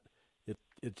that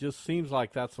it just seems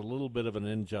like that's a little bit of an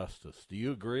injustice. Do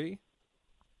you agree?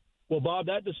 Well, Bob,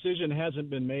 that decision hasn't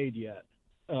been made yet.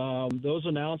 Those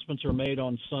announcements are made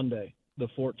on Sunday, the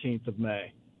 14th of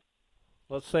May.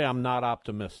 Let's say I'm not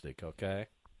optimistic, okay?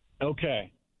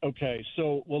 Okay.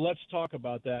 So, let's talk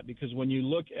about that, because when you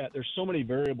look at – there's so many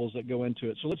variables that go into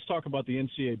it. So let's talk about the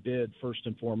NCAA bid first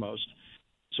and foremost.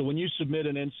 So when you submit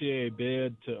an NCAA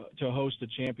bid to host a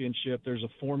championship, there's a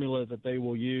formula that they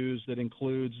will use that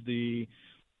includes the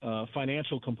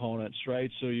financial components,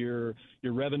 right? So your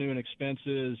revenue and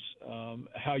expenses,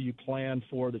 how you plan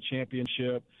for the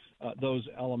championship, those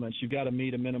elements. You've got to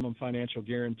meet a minimum financial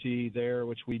guarantee there,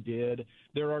 which we did.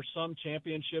 There are some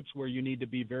championships where you need to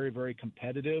be very, very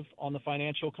competitive on the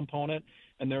financial component,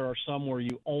 and there are some where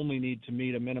you only need to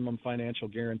meet a minimum financial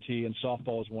guarantee, and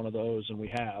softball is one of those, and we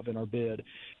have in our bid.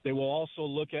 They will also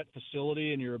look at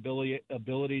facility and your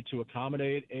ability to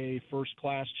accommodate a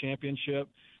first-class championship.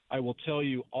 I will tell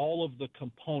you all of the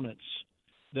components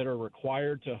that are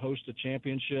required to host a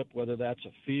championship, whether that's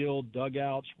a field,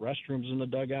 dugouts, restrooms in the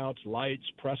dugouts, lights,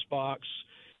 press box,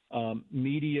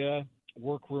 media,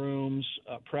 workrooms,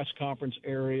 press conference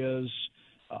areas,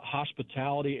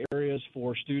 hospitality areas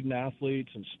for student athletes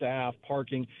and staff,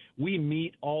 parking. We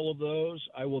meet all of those.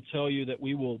 I will tell you that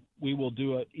we will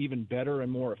do an even better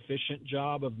and more efficient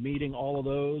job of meeting all of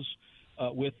those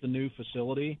with the new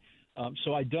facility.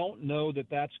 So I don't know that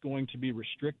that's going to be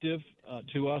restrictive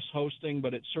to us hosting,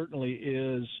 but it certainly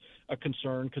is a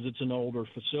concern because it's an older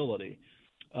facility.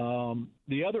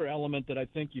 The other element that I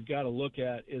think you've got to look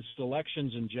at is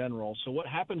selections in general. So what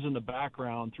happens in the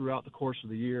background throughout the course of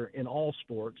the year in all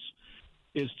sports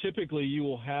is typically you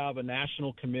will have a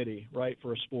national committee, right,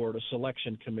 for a sport, a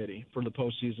selection committee for the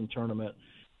postseason tournament.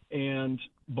 And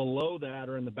below that,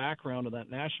 or in the background of that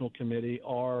national committee,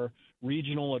 are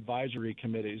regional advisory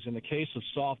committees. In the case of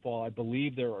softball, I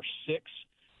believe there are 6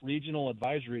 regional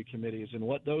advisory committees. And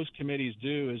what those committees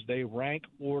do is they rank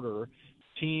order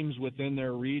teams within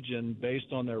their region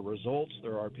based on their results,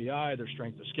 their RPI, their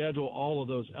strength of schedule, all of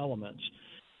those elements.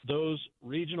 Those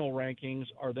regional rankings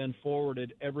are then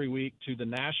forwarded every week to the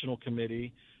national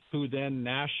committee, who then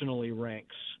nationally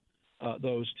ranks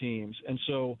those teams. And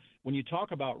so when you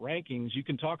talk about rankings, you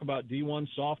can talk about D1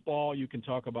 softball, you can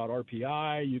talk about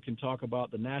RPI, you can talk about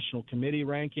the national committee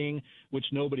ranking, which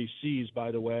nobody sees,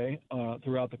 by the way,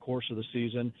 throughout the course of the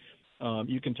season.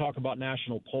 You can talk about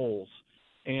national polls.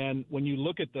 And when you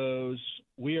look at those,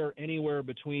 we are anywhere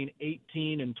between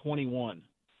 18 and 21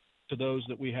 to those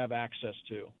that we have access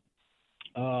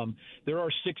to. There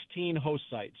are 16 host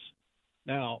sites.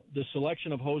 Now, the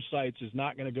selection of host sites is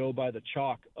not going to go by the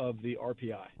chalk of the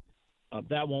RPI.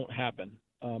 That won't happen.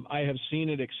 I have seen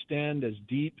it extend as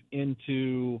deep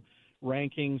into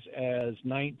rankings as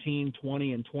 19,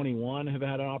 20, and 21 have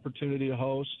had an opportunity to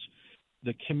host.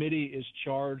 The committee is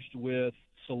charged with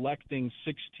selecting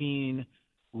 16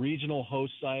 regional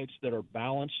host sites that are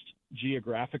balanced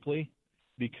geographically,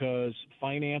 because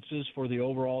finances for the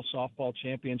overall softball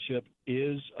championship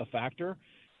is a factor.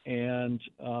 and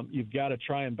you've got to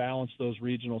try and balance those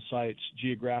regional sites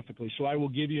geographically. So I will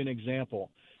give you an example.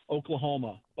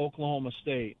 Oklahoma, Oklahoma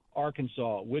State,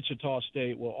 Arkansas, Wichita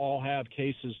State will all have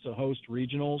cases to host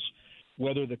regionals,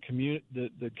 whether the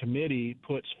committee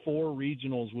puts 4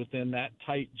 regionals within that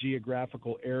tight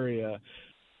geographical area.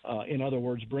 In other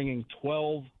words, bringing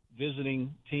 12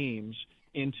 visiting teams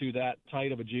into that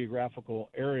tight of a geographical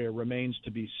area remains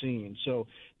to be seen. So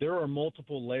there are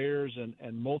multiple layers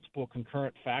and multiple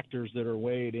concurrent factors that are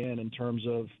weighed in terms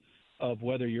of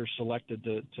whether you're selected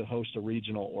to host a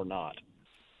regional or not.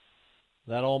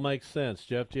 That all makes sense.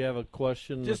 Jeff, do you have a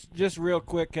question? Just real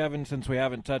quick, Kevin, since we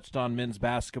haven't touched on men's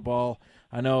basketball,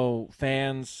 I know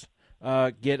fans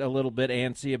get a little bit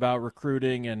antsy about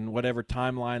recruiting and whatever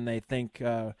timeline they think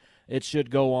it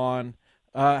should go on.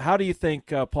 How do you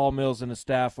think Paul Mills and his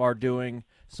staff are doing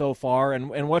so far,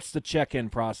 and what's the check-in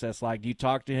process like? Do you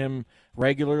talk to him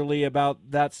regularly about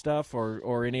that stuff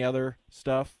or any other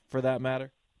stuff for that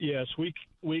matter? Yes,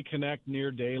 we connect near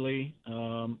daily.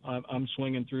 I'm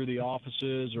swinging through the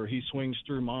offices, or he swings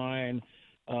through mine.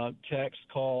 Text,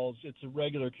 calls. It's a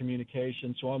regular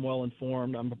communication, so I'm well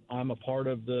informed. I'm a part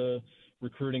of the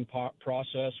recruiting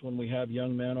process when we have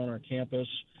young men on our campus.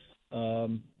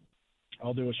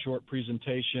 I'll do a short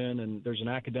presentation, and there's an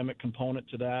academic component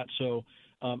to that. So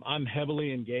I'm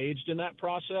heavily engaged in that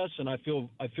process, and I feel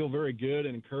very good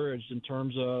and encouraged in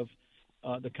terms of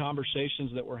the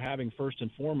conversations that we're having first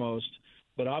and foremost,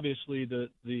 but obviously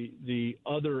the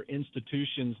other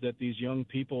institutions that these young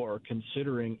people are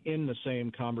considering in the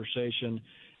same conversation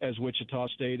as Wichita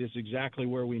State is exactly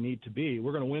where we need to be.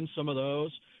 We're going to win some of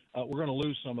those. We're going to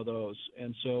lose some of those.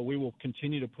 And so we will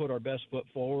continue to put our best foot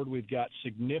forward. We've got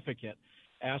significant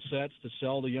assets to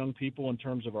sell to young people in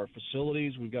terms of our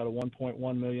facilities. We've got a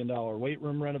 $1.1 million weight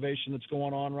room renovation that's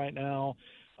going on right now.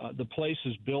 The place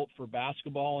is built for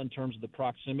basketball in terms of the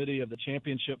proximity of the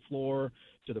championship floor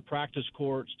to the practice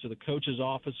courts, to the coaches'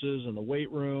 offices and the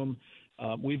weight room.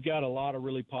 We've got a lot of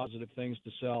really positive things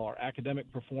to sell. Our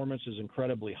academic performance is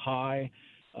incredibly high,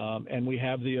 and we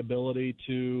have the ability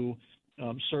to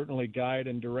certainly guide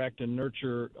and direct and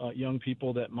nurture young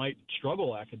people that might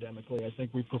struggle academically. I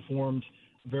think we performed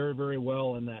very, very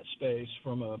well in that space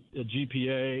from a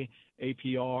GPA,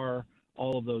 APR,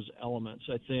 all of those elements.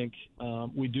 I think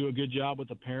we do a good job with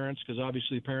the parents, because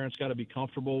obviously parents got to be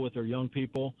comfortable with their young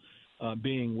people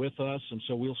being with us, and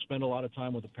so we'll spend a lot of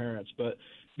time with the parents. But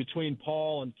between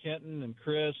Paul and Kenton and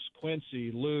Chris,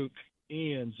 Quincy, Luke,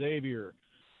 Ian, Xavier,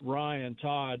 Ryan,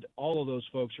 Todd, all of those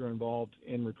folks are involved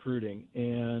in recruiting,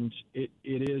 and it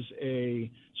is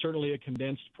certainly a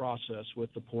condensed process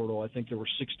with the portal. I think there were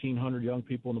 1,600 young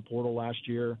people in the portal last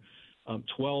year.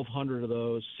 1,200 of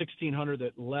those, 1,600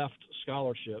 that left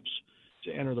scholarships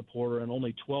to enter the portal, and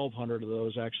only 1,200 of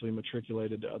those actually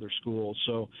matriculated to other schools.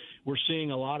 So we're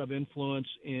seeing a lot of influence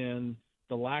in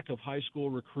the lack of high school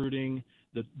recruiting,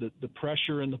 the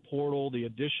pressure in the portal, the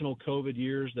additional COVID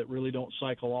years that really don't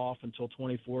cycle off until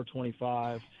 24,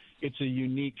 25. It's a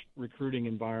unique recruiting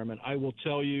environment. I will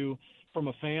tell you, from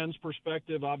a fan's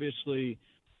perspective, obviously,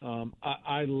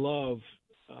 I love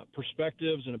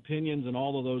perspectives and opinions and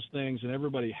all of those things, and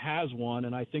everybody has one,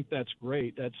 and I think that's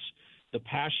great. That's the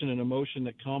passion and emotion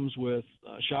that comes with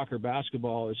Shocker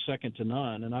basketball is second to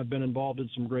none, and I've been involved in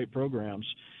some great programs.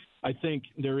 I think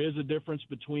there is a difference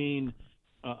between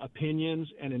opinions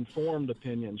and informed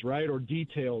opinions, right, or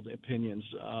detailed opinions.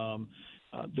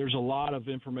 There's a lot of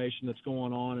information that's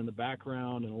going on in the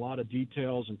background and a lot of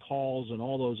details and calls and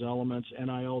all those elements.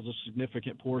 NIL is a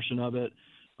significant portion of it.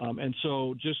 And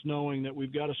so just knowing that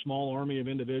we've got a small army of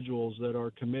individuals that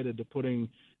are committed to putting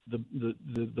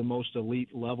the most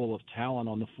elite level of talent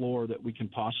on the floor that we can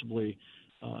possibly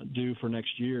do for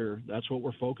next year, that's what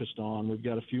we're focused on. We've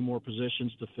got a few more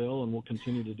positions to fill, and we'll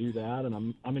continue to do that,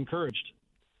 and I'm encouraged.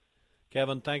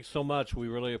 Kevin, thanks so much. We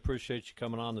really appreciate you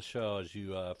coming on the show, as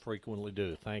you frequently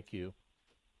do. Thank you.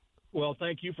 Well,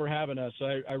 thank you for having us.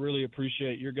 I really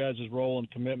appreciate your guys' role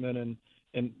and commitment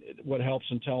and what helps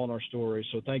in telling our story.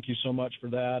 So thank you so much for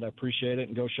that. I appreciate it,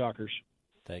 and go Shockers.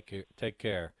 Take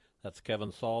care. That's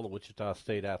Kevin Saal, the Wichita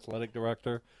State Athletic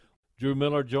Director. Drew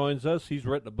Millard joins us. He's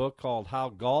written a book called How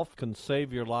Golf Can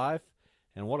Save Your Life,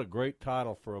 and what a great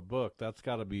title for a book. That's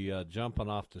got to be jumping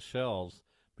off the shelves,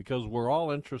 because we're all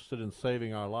interested in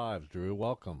saving our lives. Drew,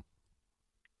 welcome.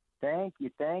 Thank you.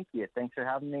 Thanks for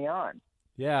having me on.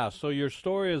 Yeah, so your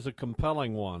story is a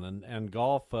compelling one, and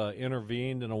golf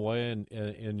intervened in a way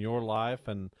in your life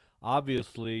and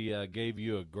obviously gave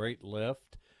you a great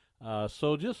lift.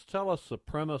 So just tell us the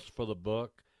premise for the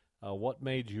book, what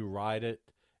made you write it,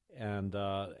 and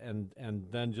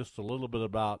then just a little bit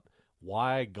about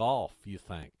why golf, you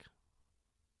think.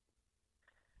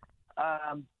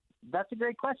 That's a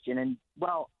great question. And,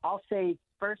 well, I'll say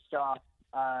first off,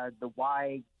 the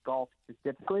why golf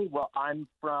specifically. Well, I'm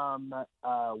from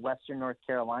Western North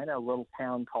Carolina, a little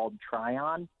town called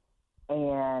Tryon.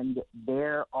 And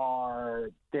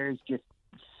there's just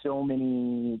so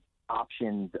many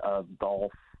options of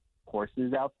golf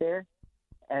courses out there.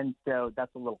 And so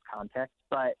that's a little context.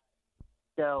 But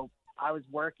so I was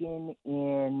working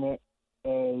in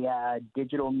a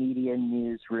digital media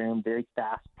newsroom, very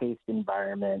fast-paced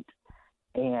environment.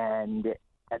 And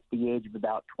at the age of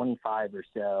about 25 or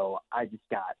so, I just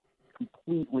got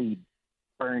completely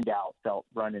burned out, felt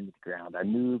run into the ground. I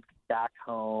moved back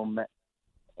home,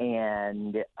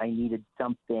 and I needed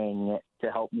something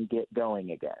to help me get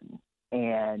going again.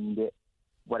 And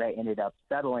what I ended up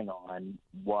settling on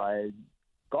was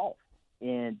golf,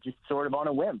 and just sort of on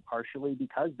a whim, partially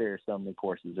because there are so many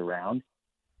courses around.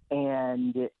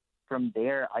 And from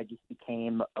there, I just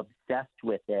became obsessed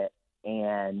with it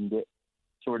and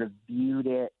sort of viewed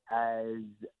it as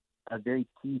a very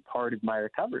key part of my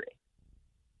recovery.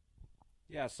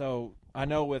 Yeah, so I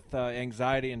know with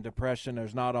anxiety and depression,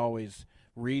 there's not always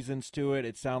reasons to it.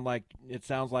 It sounds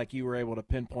like you were able to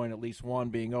pinpoint at least one,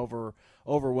 being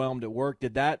overwhelmed at work.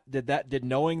 Did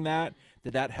knowing that,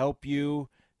 did that help you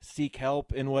seek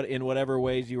help in whatever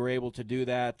ways you were able to do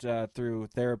that through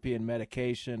therapy and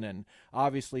medication? And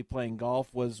obviously playing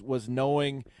golf, was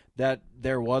knowing that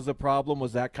there was a problem,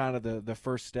 was that kind of the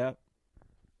first step?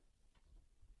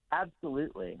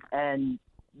 Absolutely. And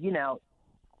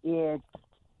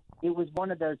it was one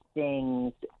of those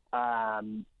things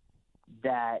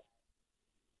that,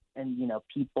 and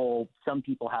some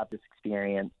people have this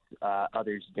experience,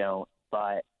 others don't,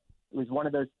 but it was one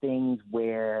of those things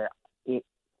where it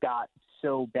got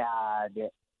so bad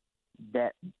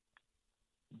that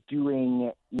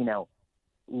doing,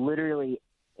 literally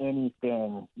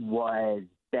anything was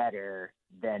better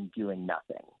than doing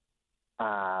nothing.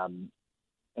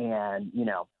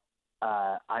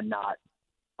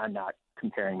 I'm not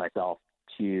comparing myself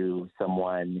to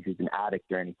someone who's an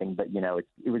addict or anything, but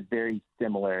it was very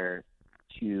similar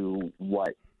to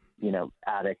what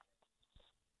addicts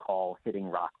call hitting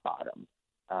rock bottom,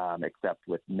 except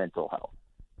with mental health,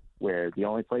 where the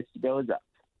only place to go is up.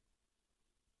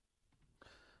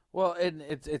 Well, and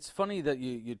it's funny that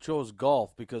you chose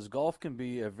golf, because golf can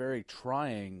be a very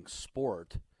trying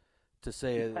sport, to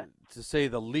say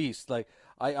the least. Like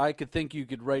I could think you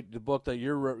could write the book that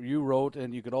you wrote,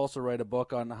 and you could also write a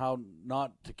book on how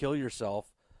not to kill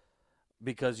yourself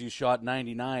because you shot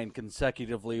 99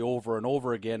 consecutively over and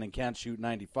over again and can't shoot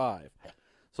 95.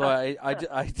 So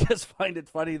I just find it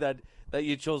funny that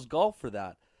you chose golf for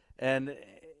that, and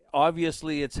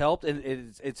obviously it's helped, and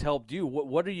it's helped you.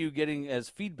 What are you getting as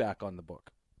feedback on the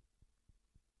book?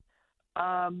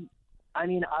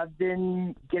 I've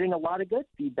been getting a lot of good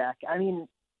feedback.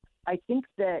 I think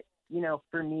that,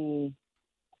 for me,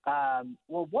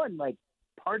 one,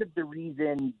 part of the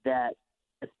reason that,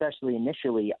 especially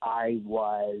initially, I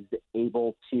was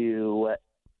able to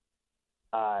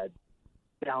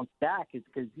bounce back is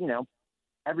because,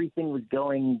 everything was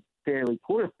going fairly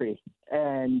poorly.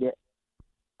 And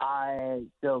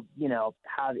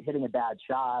hitting a bad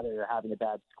shot or having a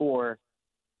bad score,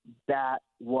 that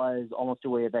was almost a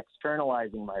way of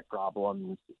externalizing my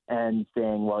problems and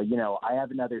saying, well, I have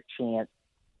another chance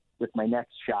with my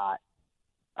next shot.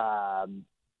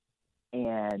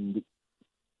 And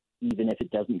even if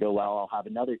it doesn't go well, I'll have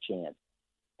another chance.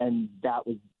 And that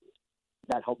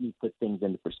helped me put things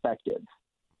into perspective.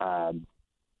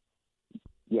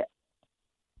 Yeah.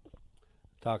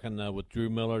 Talking with Drew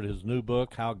Millard, his new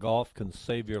book, How Golf Can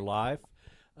Save Your Life.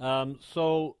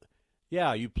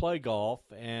 Yeah, you play golf,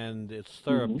 and it's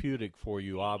therapeutic for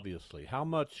you, obviously. How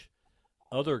much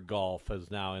other golf has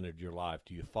now entered your life?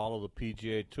 Do you follow the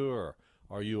PGA Tour?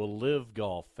 Are you a live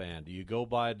golf fan? Do you go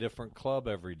by a different club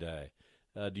every day?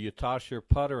 Do you toss your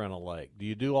putter in a lake? Do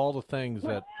you do all the things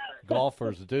that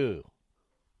golfers do?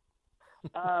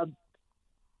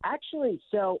 Actually,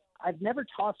 so I've never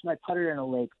tossed my putter in a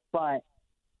lake, but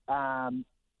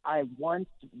I once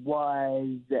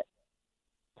was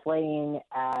playing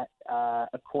at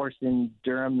a course in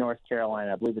Durham, North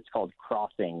Carolina. I believe it's called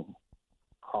Crossings.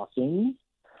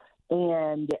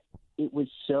 And it was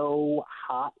so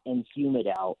hot and humid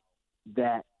out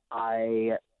that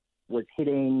I was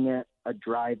hitting a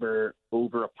driver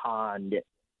over a pond,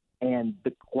 and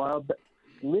the club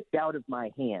slipped out of my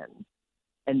hand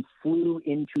and flew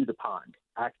into the pond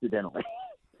accidentally.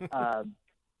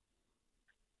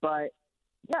 But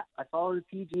yeah, I follow the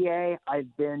PGA.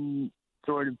 I've been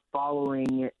sort of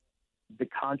following the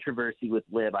controversy with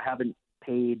LIV. I haven't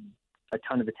paid a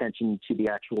ton of attention to the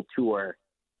actual tour,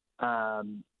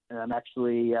 And I'm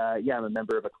actually, I'm a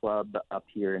member of a club up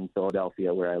here in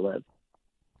Philadelphia where I live.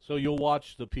 So you'll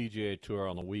watch the PGA Tour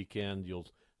on the weekend. You'll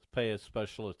pay a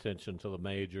special attention to the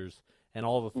majors and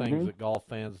all the things that golf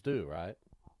fans do, right?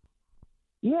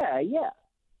 Yeah.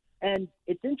 And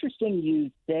it's interesting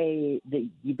you say that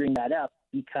you bring that up,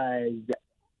 because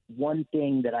one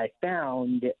thing that I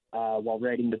found while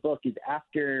writing the book is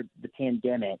after the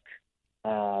pandemic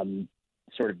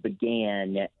sort of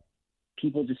began,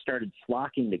 people just started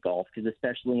flocking to golf, because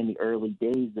especially in the early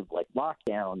days of like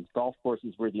lockdowns, golf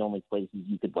courses were the only places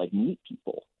you could like meet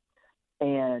people.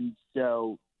 And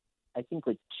so I think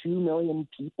like 2 million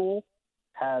people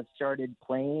have started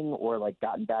playing or like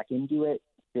gotten back into it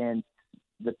since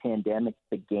the pandemic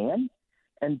began.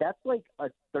 And that's like a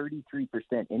 33%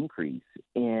 increase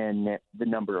in the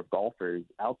number of golfers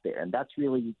out there. And that's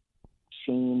really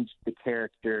changed the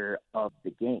character of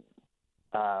the game.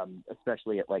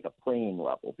 Especially at like a playing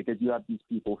level, because you have these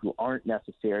people who aren't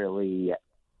necessarily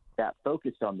that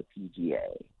focused on the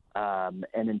PGA,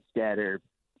 and instead are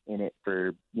in it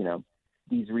for,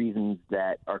 these reasons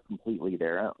that are completely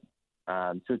their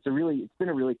own. So it's been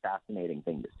a really fascinating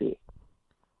thing to see.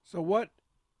 So what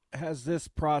has this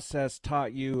process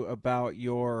taught you about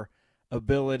your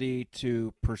ability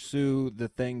to pursue the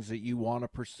things that you want to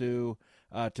pursue,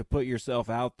 to put yourself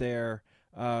out there,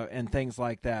 and things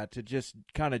like that, to just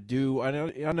kind of do? I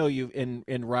know you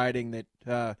in writing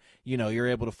that you're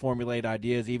able to formulate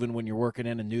ideas even when you're working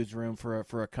in a newsroom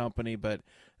for a company, but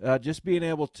just being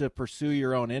able to pursue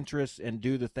your own interests and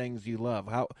do the things you love.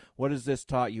 What has this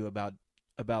taught you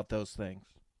about those things?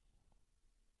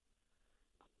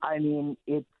 I mean,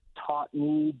 it's taught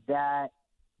me that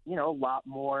a lot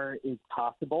more is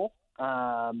possible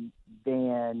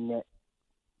than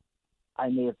I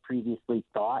may have previously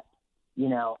thought.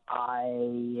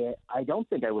 I don't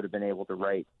think I would have been able to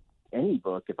write any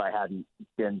book if I hadn't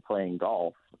been playing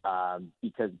golf,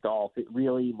 because golf, it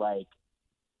really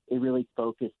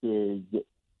focuses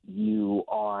you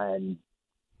on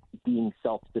being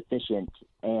self-sufficient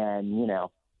and,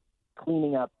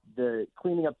 cleaning up the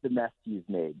mess you've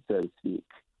made, so to speak.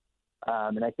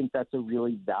 And I think that's a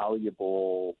really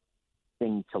valuable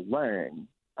thing to learn,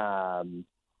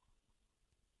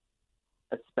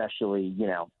 especially,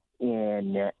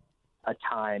 in a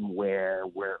time where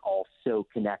we're all so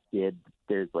connected.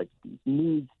 There's like these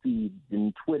news feeds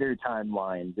and Twitter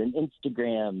timelines and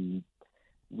Instagram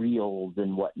reels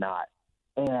and whatnot.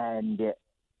 And,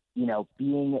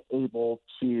 being able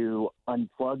to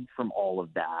unplug from all of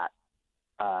that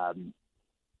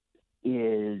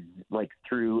is like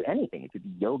through anything. It could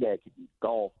be yoga, it could be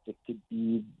golf, it could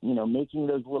be, making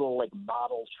those little like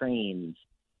model trains.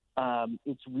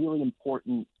 It's really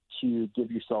important to give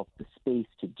yourself the space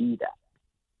to do that.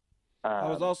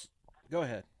 Go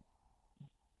ahead.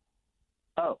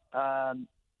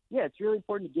 It's really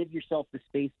important to give yourself the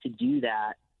space to do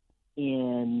that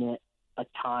in a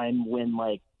time when,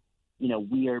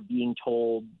 we are being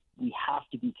told we have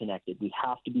to be connected, we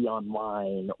have to be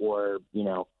online, or,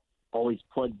 always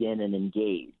plugged in and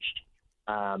engaged.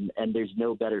 And there's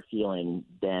no better feeling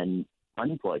than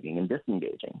unplugging and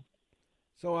disengaging.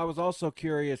 So I was also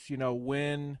curious,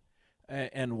 when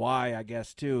and why, I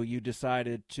guess, too, you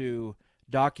decided to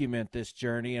document this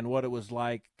journey and what it was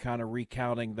like kind of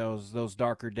recounting those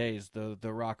darker days, the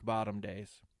rock bottom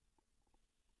days.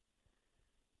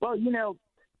 Well,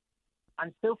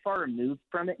 I'm so far removed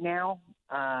from it now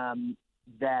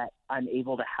that I'm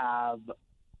able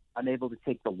to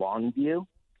take the long view,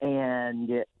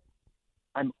 and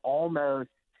I'm almost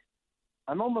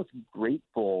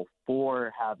grateful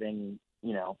for having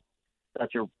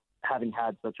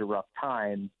had such a rough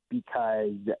time,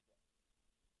 because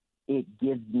it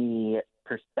gives me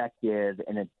perspective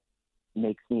and it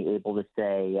makes me able to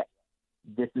say,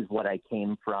 this is what I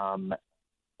came from,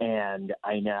 and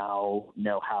I now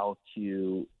know how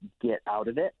to get out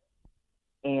of it.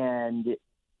 And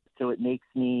so I would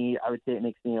say it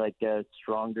makes me like a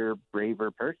stronger, braver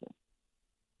person.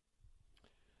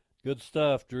 Good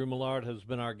stuff. Drew Millard has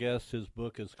been our guest. His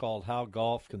book is called How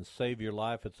Golf Can Save Your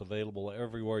Life. It's available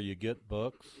everywhere you get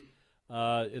books.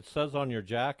 It says on your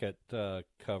jacket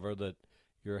cover that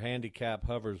your handicap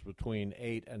hovers between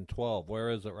 8 and 12. Where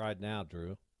is it right now,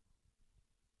 Drew?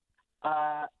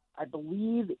 I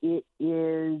believe it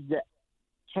is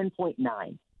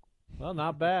 10.9. Well,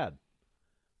 not bad.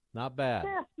 Not bad.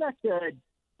 Not good,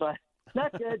 but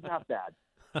not good, not bad.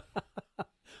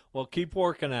 Well, keep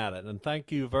working at it, and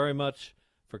thank you very much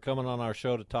for coming on our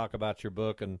show to talk about your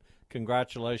book, and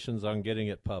congratulations on getting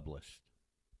it published.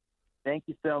 Thank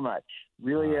you so much.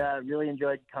 Really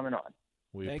enjoyed coming on.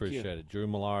 We appreciate it. Drew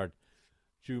Millard,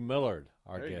 Millard,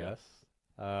 our There you go.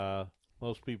 guest.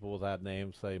 Most people with that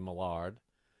name say Millard,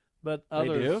 but They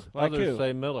others do? Like who?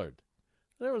 say Millard.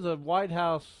 There was a White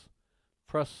House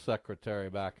press secretary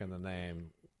back in the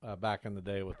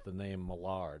day with the name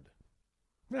Millard.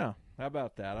 No, how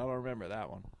about that? I don't remember that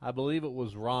one. I believe it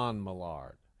was Ron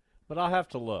Millard, but I'll have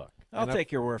to look. I'll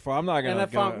take your word for it. I'm not going to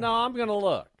go. I'm going to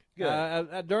look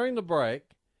Good. during the break,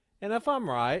 and if I'm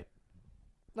right,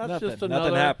 that's just another.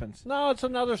 Nothing happens. No, it's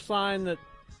another sign that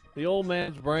the old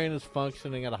man's brain is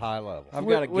functioning at a high level. I've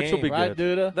got a game. Which will be right,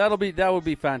 good. Duda? That would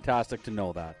be fantastic to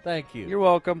know that. Thank you. You're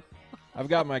welcome. I've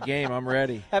got my game. I'm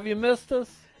ready. Have you missed us?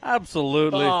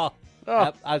 Absolutely. Oh,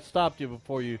 Oh. I stopped you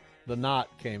before the knot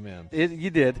came in. You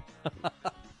did.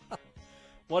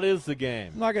 What is the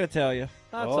game? I'm not going to tell you.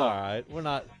 That's all right. We're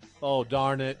not. Oh,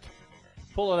 darn it.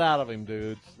 Pull it out of him,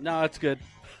 dudes. No, it's good.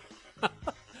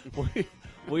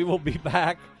 We will be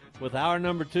back with hour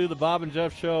number 2, the Bob and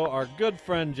Jeff Show. Our good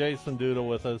friend Jason Duda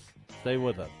with us. Stay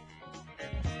with us.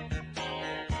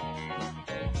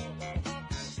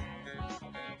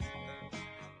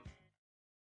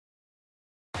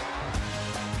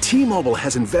 T-Mobile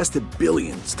has invested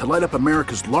billions to light up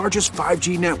America's largest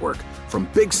 5G network, from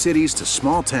big cities to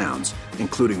small towns,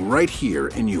 including right here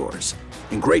in yours.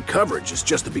 And great coverage is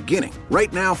just the beginning.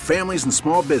 Right now, families and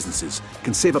small businesses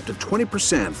can save up to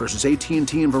 20% versus AT&T and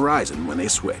Verizon when they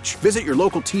switch. Visit your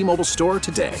local T-Mobile store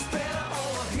today.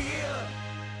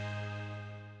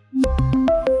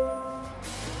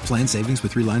 Plan savings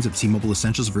with 3 lines of T-Mobile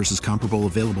Essentials versus comparable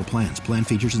available plans. Plan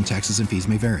features and taxes and fees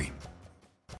may vary.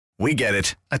 We get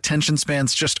it. Attention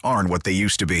spans just aren't what they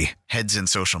used to be. Heads in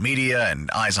social media and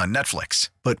eyes on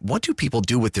Netflix. But what do people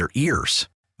do with their ears?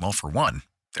 Well, for one,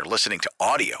 they're listening to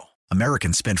audio.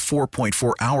 Americans spend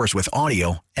 4.4 hours with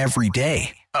audio every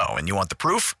day. Oh, and you want the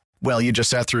proof? Well, you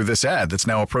just sat through this ad that's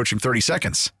now approaching 30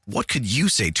 seconds. What could you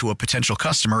say to a potential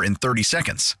customer in 30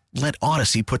 seconds? Let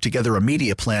Odyssey put together a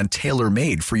media plan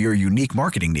tailor-made for your unique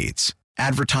marketing needs.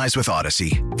 Advertise with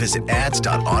Odyssey. Visit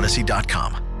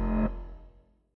ads.odyssey.com.